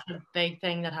 So that's a big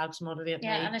thing that helps motivate me.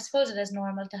 And I suppose it is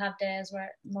normal to have days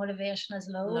where motivation is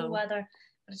low. Whether,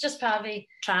 but it's just probably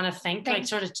trying to think like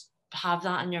sort of have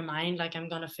that in your mind, like I'm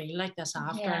gonna feel like this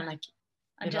after, and like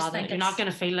you're not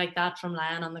gonna feel like that from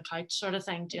lying on the couch, sort of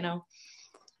thing, you know.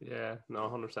 Yeah, no,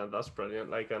 100%. That's brilliant.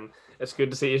 Like, and it's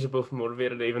good to see you're both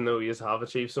motivated, even though you have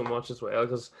achieved so much as well.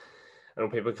 Because I know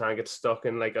people can't get stuck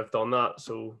in like, I've done that,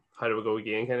 so how do we go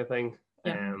again, kind of thing.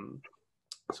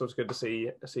 So it's good to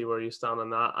see where you stand on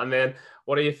that. And then,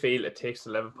 what do you feel it takes to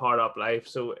live a powered up life?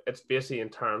 So it's basically in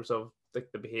terms of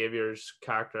like the behaviors,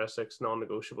 characteristics,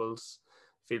 non-negotiables.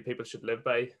 Feel people should live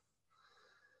by.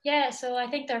 Yeah, so I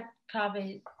think they're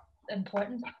probably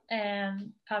important.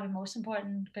 Probably most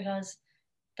important, because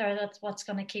that's what's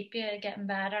going to keep you getting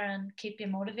better and keep you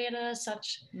motivated as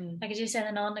such. Like as you said,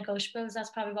 the non-negotiables, that's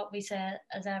probably what we say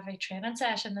as every training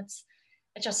session.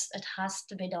 It has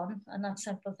to be done, and that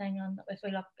simple thing. And if we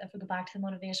go back to the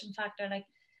motivation factor, like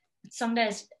some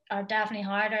days are definitely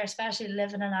harder, especially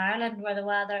living in Ireland where the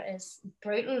weather is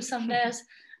brutal some days.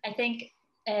 I think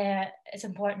it's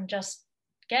important, just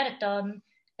get it done.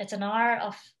 It's an hour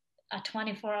of a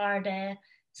 24-hour day.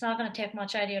 It's not going to take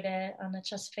much out of your day, and it's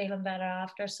just feeling better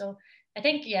after. So I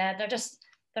think,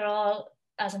 they're all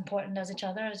as important as each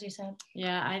other, as you said.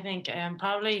 Yeah, I think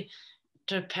probably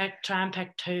to try and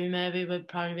pick two maybe would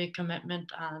probably be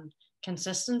commitment and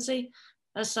consistency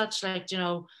as such. Like, you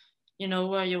know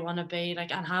where you want to be,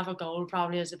 like, and have a goal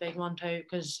probably is a big one too,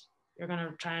 because you're going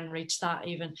to try and reach that,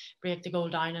 even break the goal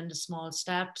down into small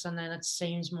steps, and then it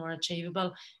seems more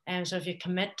achievable. And so if you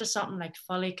commit to something, like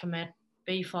fully commit,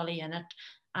 be fully in it,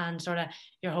 and sort of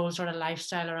your whole sort of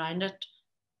lifestyle around it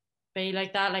be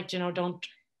like that. Like, you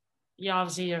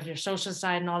obviously have your social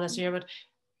side and all this here, but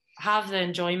have the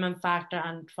enjoyment factor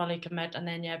and fully commit, and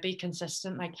then be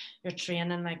consistent, like your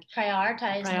training, like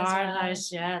prioritize,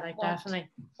 like definitely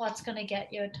what's going to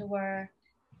get you to where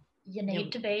you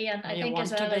need to be. And I think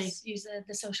as well as use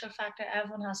the social factor,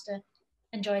 everyone has to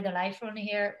enjoy their life. We're only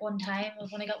here one time,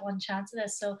 we've only got one chance of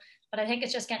this, so but I think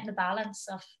it's just getting the balance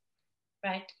of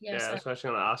especially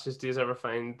going to ask you, do you ever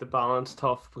find the balance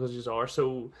tough because you are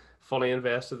so fully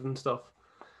invested in stuff?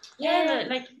 I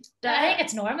think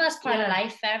it's normal, it's part of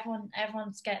life.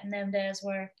 Everyone's getting them days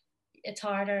where it's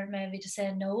harder maybe to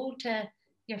say no to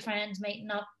your friends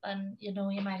meeting up, and you know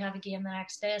you might have a game the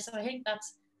next day. So I think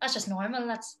that's just normal.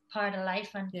 That's part of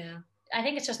life, and I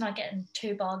think it's just not getting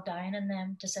too bogged down in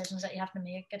them decisions that you have to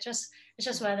make. It's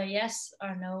just whether yes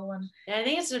or no. And I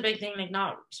think it's a big thing, like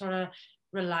not sort of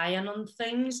relying on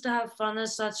things to have fun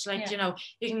as such. Like, you know,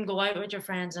 you can go out with your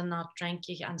friends and not drink,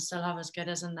 you can still have as good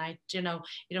as a night. You know,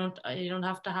 you don't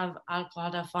have to have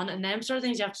alcohol to have fun, and them sort of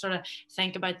things you have to sort of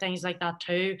think about things like that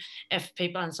too. If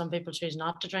some people choose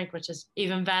not to drink, which is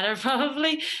even better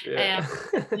probably. You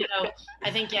know,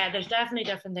 I think there's definitely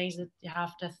different things that you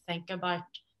have to think about.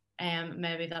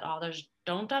 Maybe that others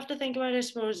don't have to think about, I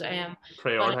suppose.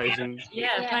 Prioritizing.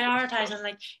 Prioritizing.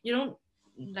 Like you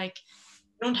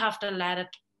don't have to let it,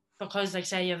 because like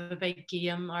say you have a big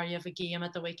game or you have a game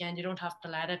at the weekend, you don't have to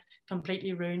let it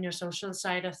completely ruin your social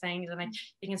side of things. And like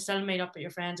you can still meet up with your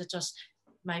friends. It just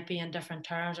might be in different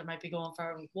terms. It might be going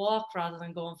for a walk rather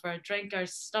than going for a drink or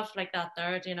stuff like that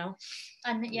there, you know.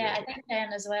 And I think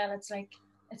then as well, it's like,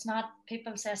 it's not,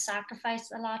 people say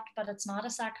sacrifice a lot, but it's not a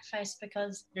sacrifice,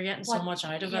 because you're getting so much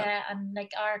out of it. Yeah, and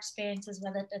like our experiences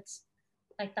with it, it's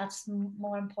like that's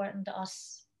more important to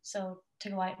us. So to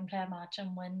go out and play a match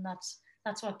and win, that's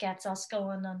what gets us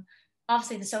going. And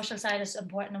obviously the social side is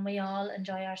important, and we all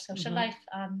enjoy our social life.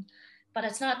 But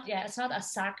it's not a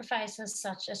sacrifice as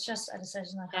such. It's just a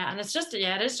decision. And it's just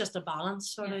it is just a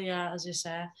balance, sort of. As you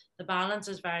say, the balance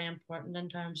is very important in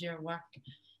terms of your work,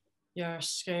 your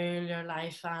school, your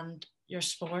life, and your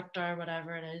sport or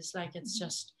whatever it is. Like it's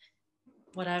just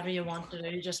whatever you want to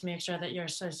do, just make sure that you're,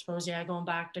 I suppose, going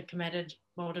back to committed,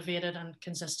 motivated, and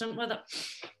consistent with it.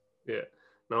 Yeah,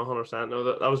 no, 100%. No,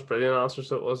 that was a brilliant answer.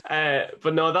 So it was.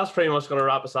 But no, that's pretty much going to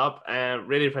wrap us up.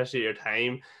 Really appreciate your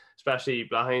time, especially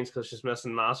Blackines, because she's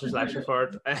missing master's lecture for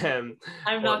it. I'm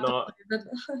not.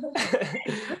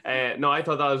 No, I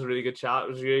thought that was a really good chat. It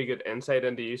was a really good insight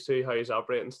into you two, how you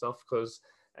operate and stuff. Because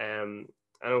I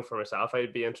know for myself,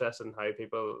 I'd be interested in how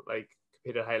people like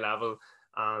compete at a high level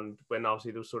and win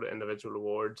obviously those sort of individual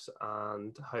awards,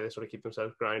 and how they sort of keep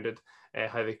themselves grounded,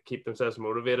 how they keep themselves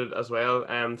motivated as well.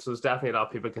 So there's definitely a lot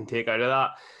of people can take out of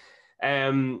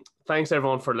that. Thanks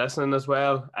everyone for listening as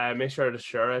well. Make sure to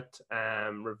share it,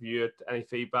 review it, any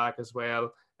feedback as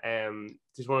well.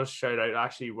 Just want to shout out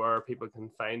actually where people can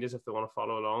find us if they want to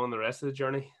follow along on the rest of the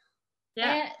journey.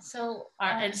 So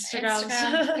our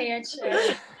Instagram page,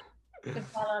 you can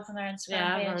follow us on our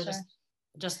Instagram page.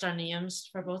 Just our names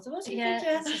for both of us.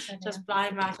 Just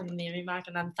Blind Mac and Naming Mac.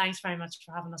 And then thanks very much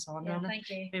for having us on. Thank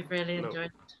you. We've really enjoyed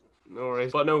it. No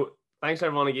worries. But no, thanks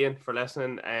everyone again for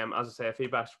listening. As I say,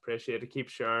 feedback's appreciated. Keep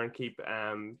sharing, keep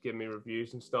giving me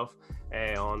reviews and stuff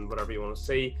on whatever you want to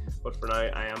see. But for now,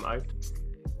 I am out.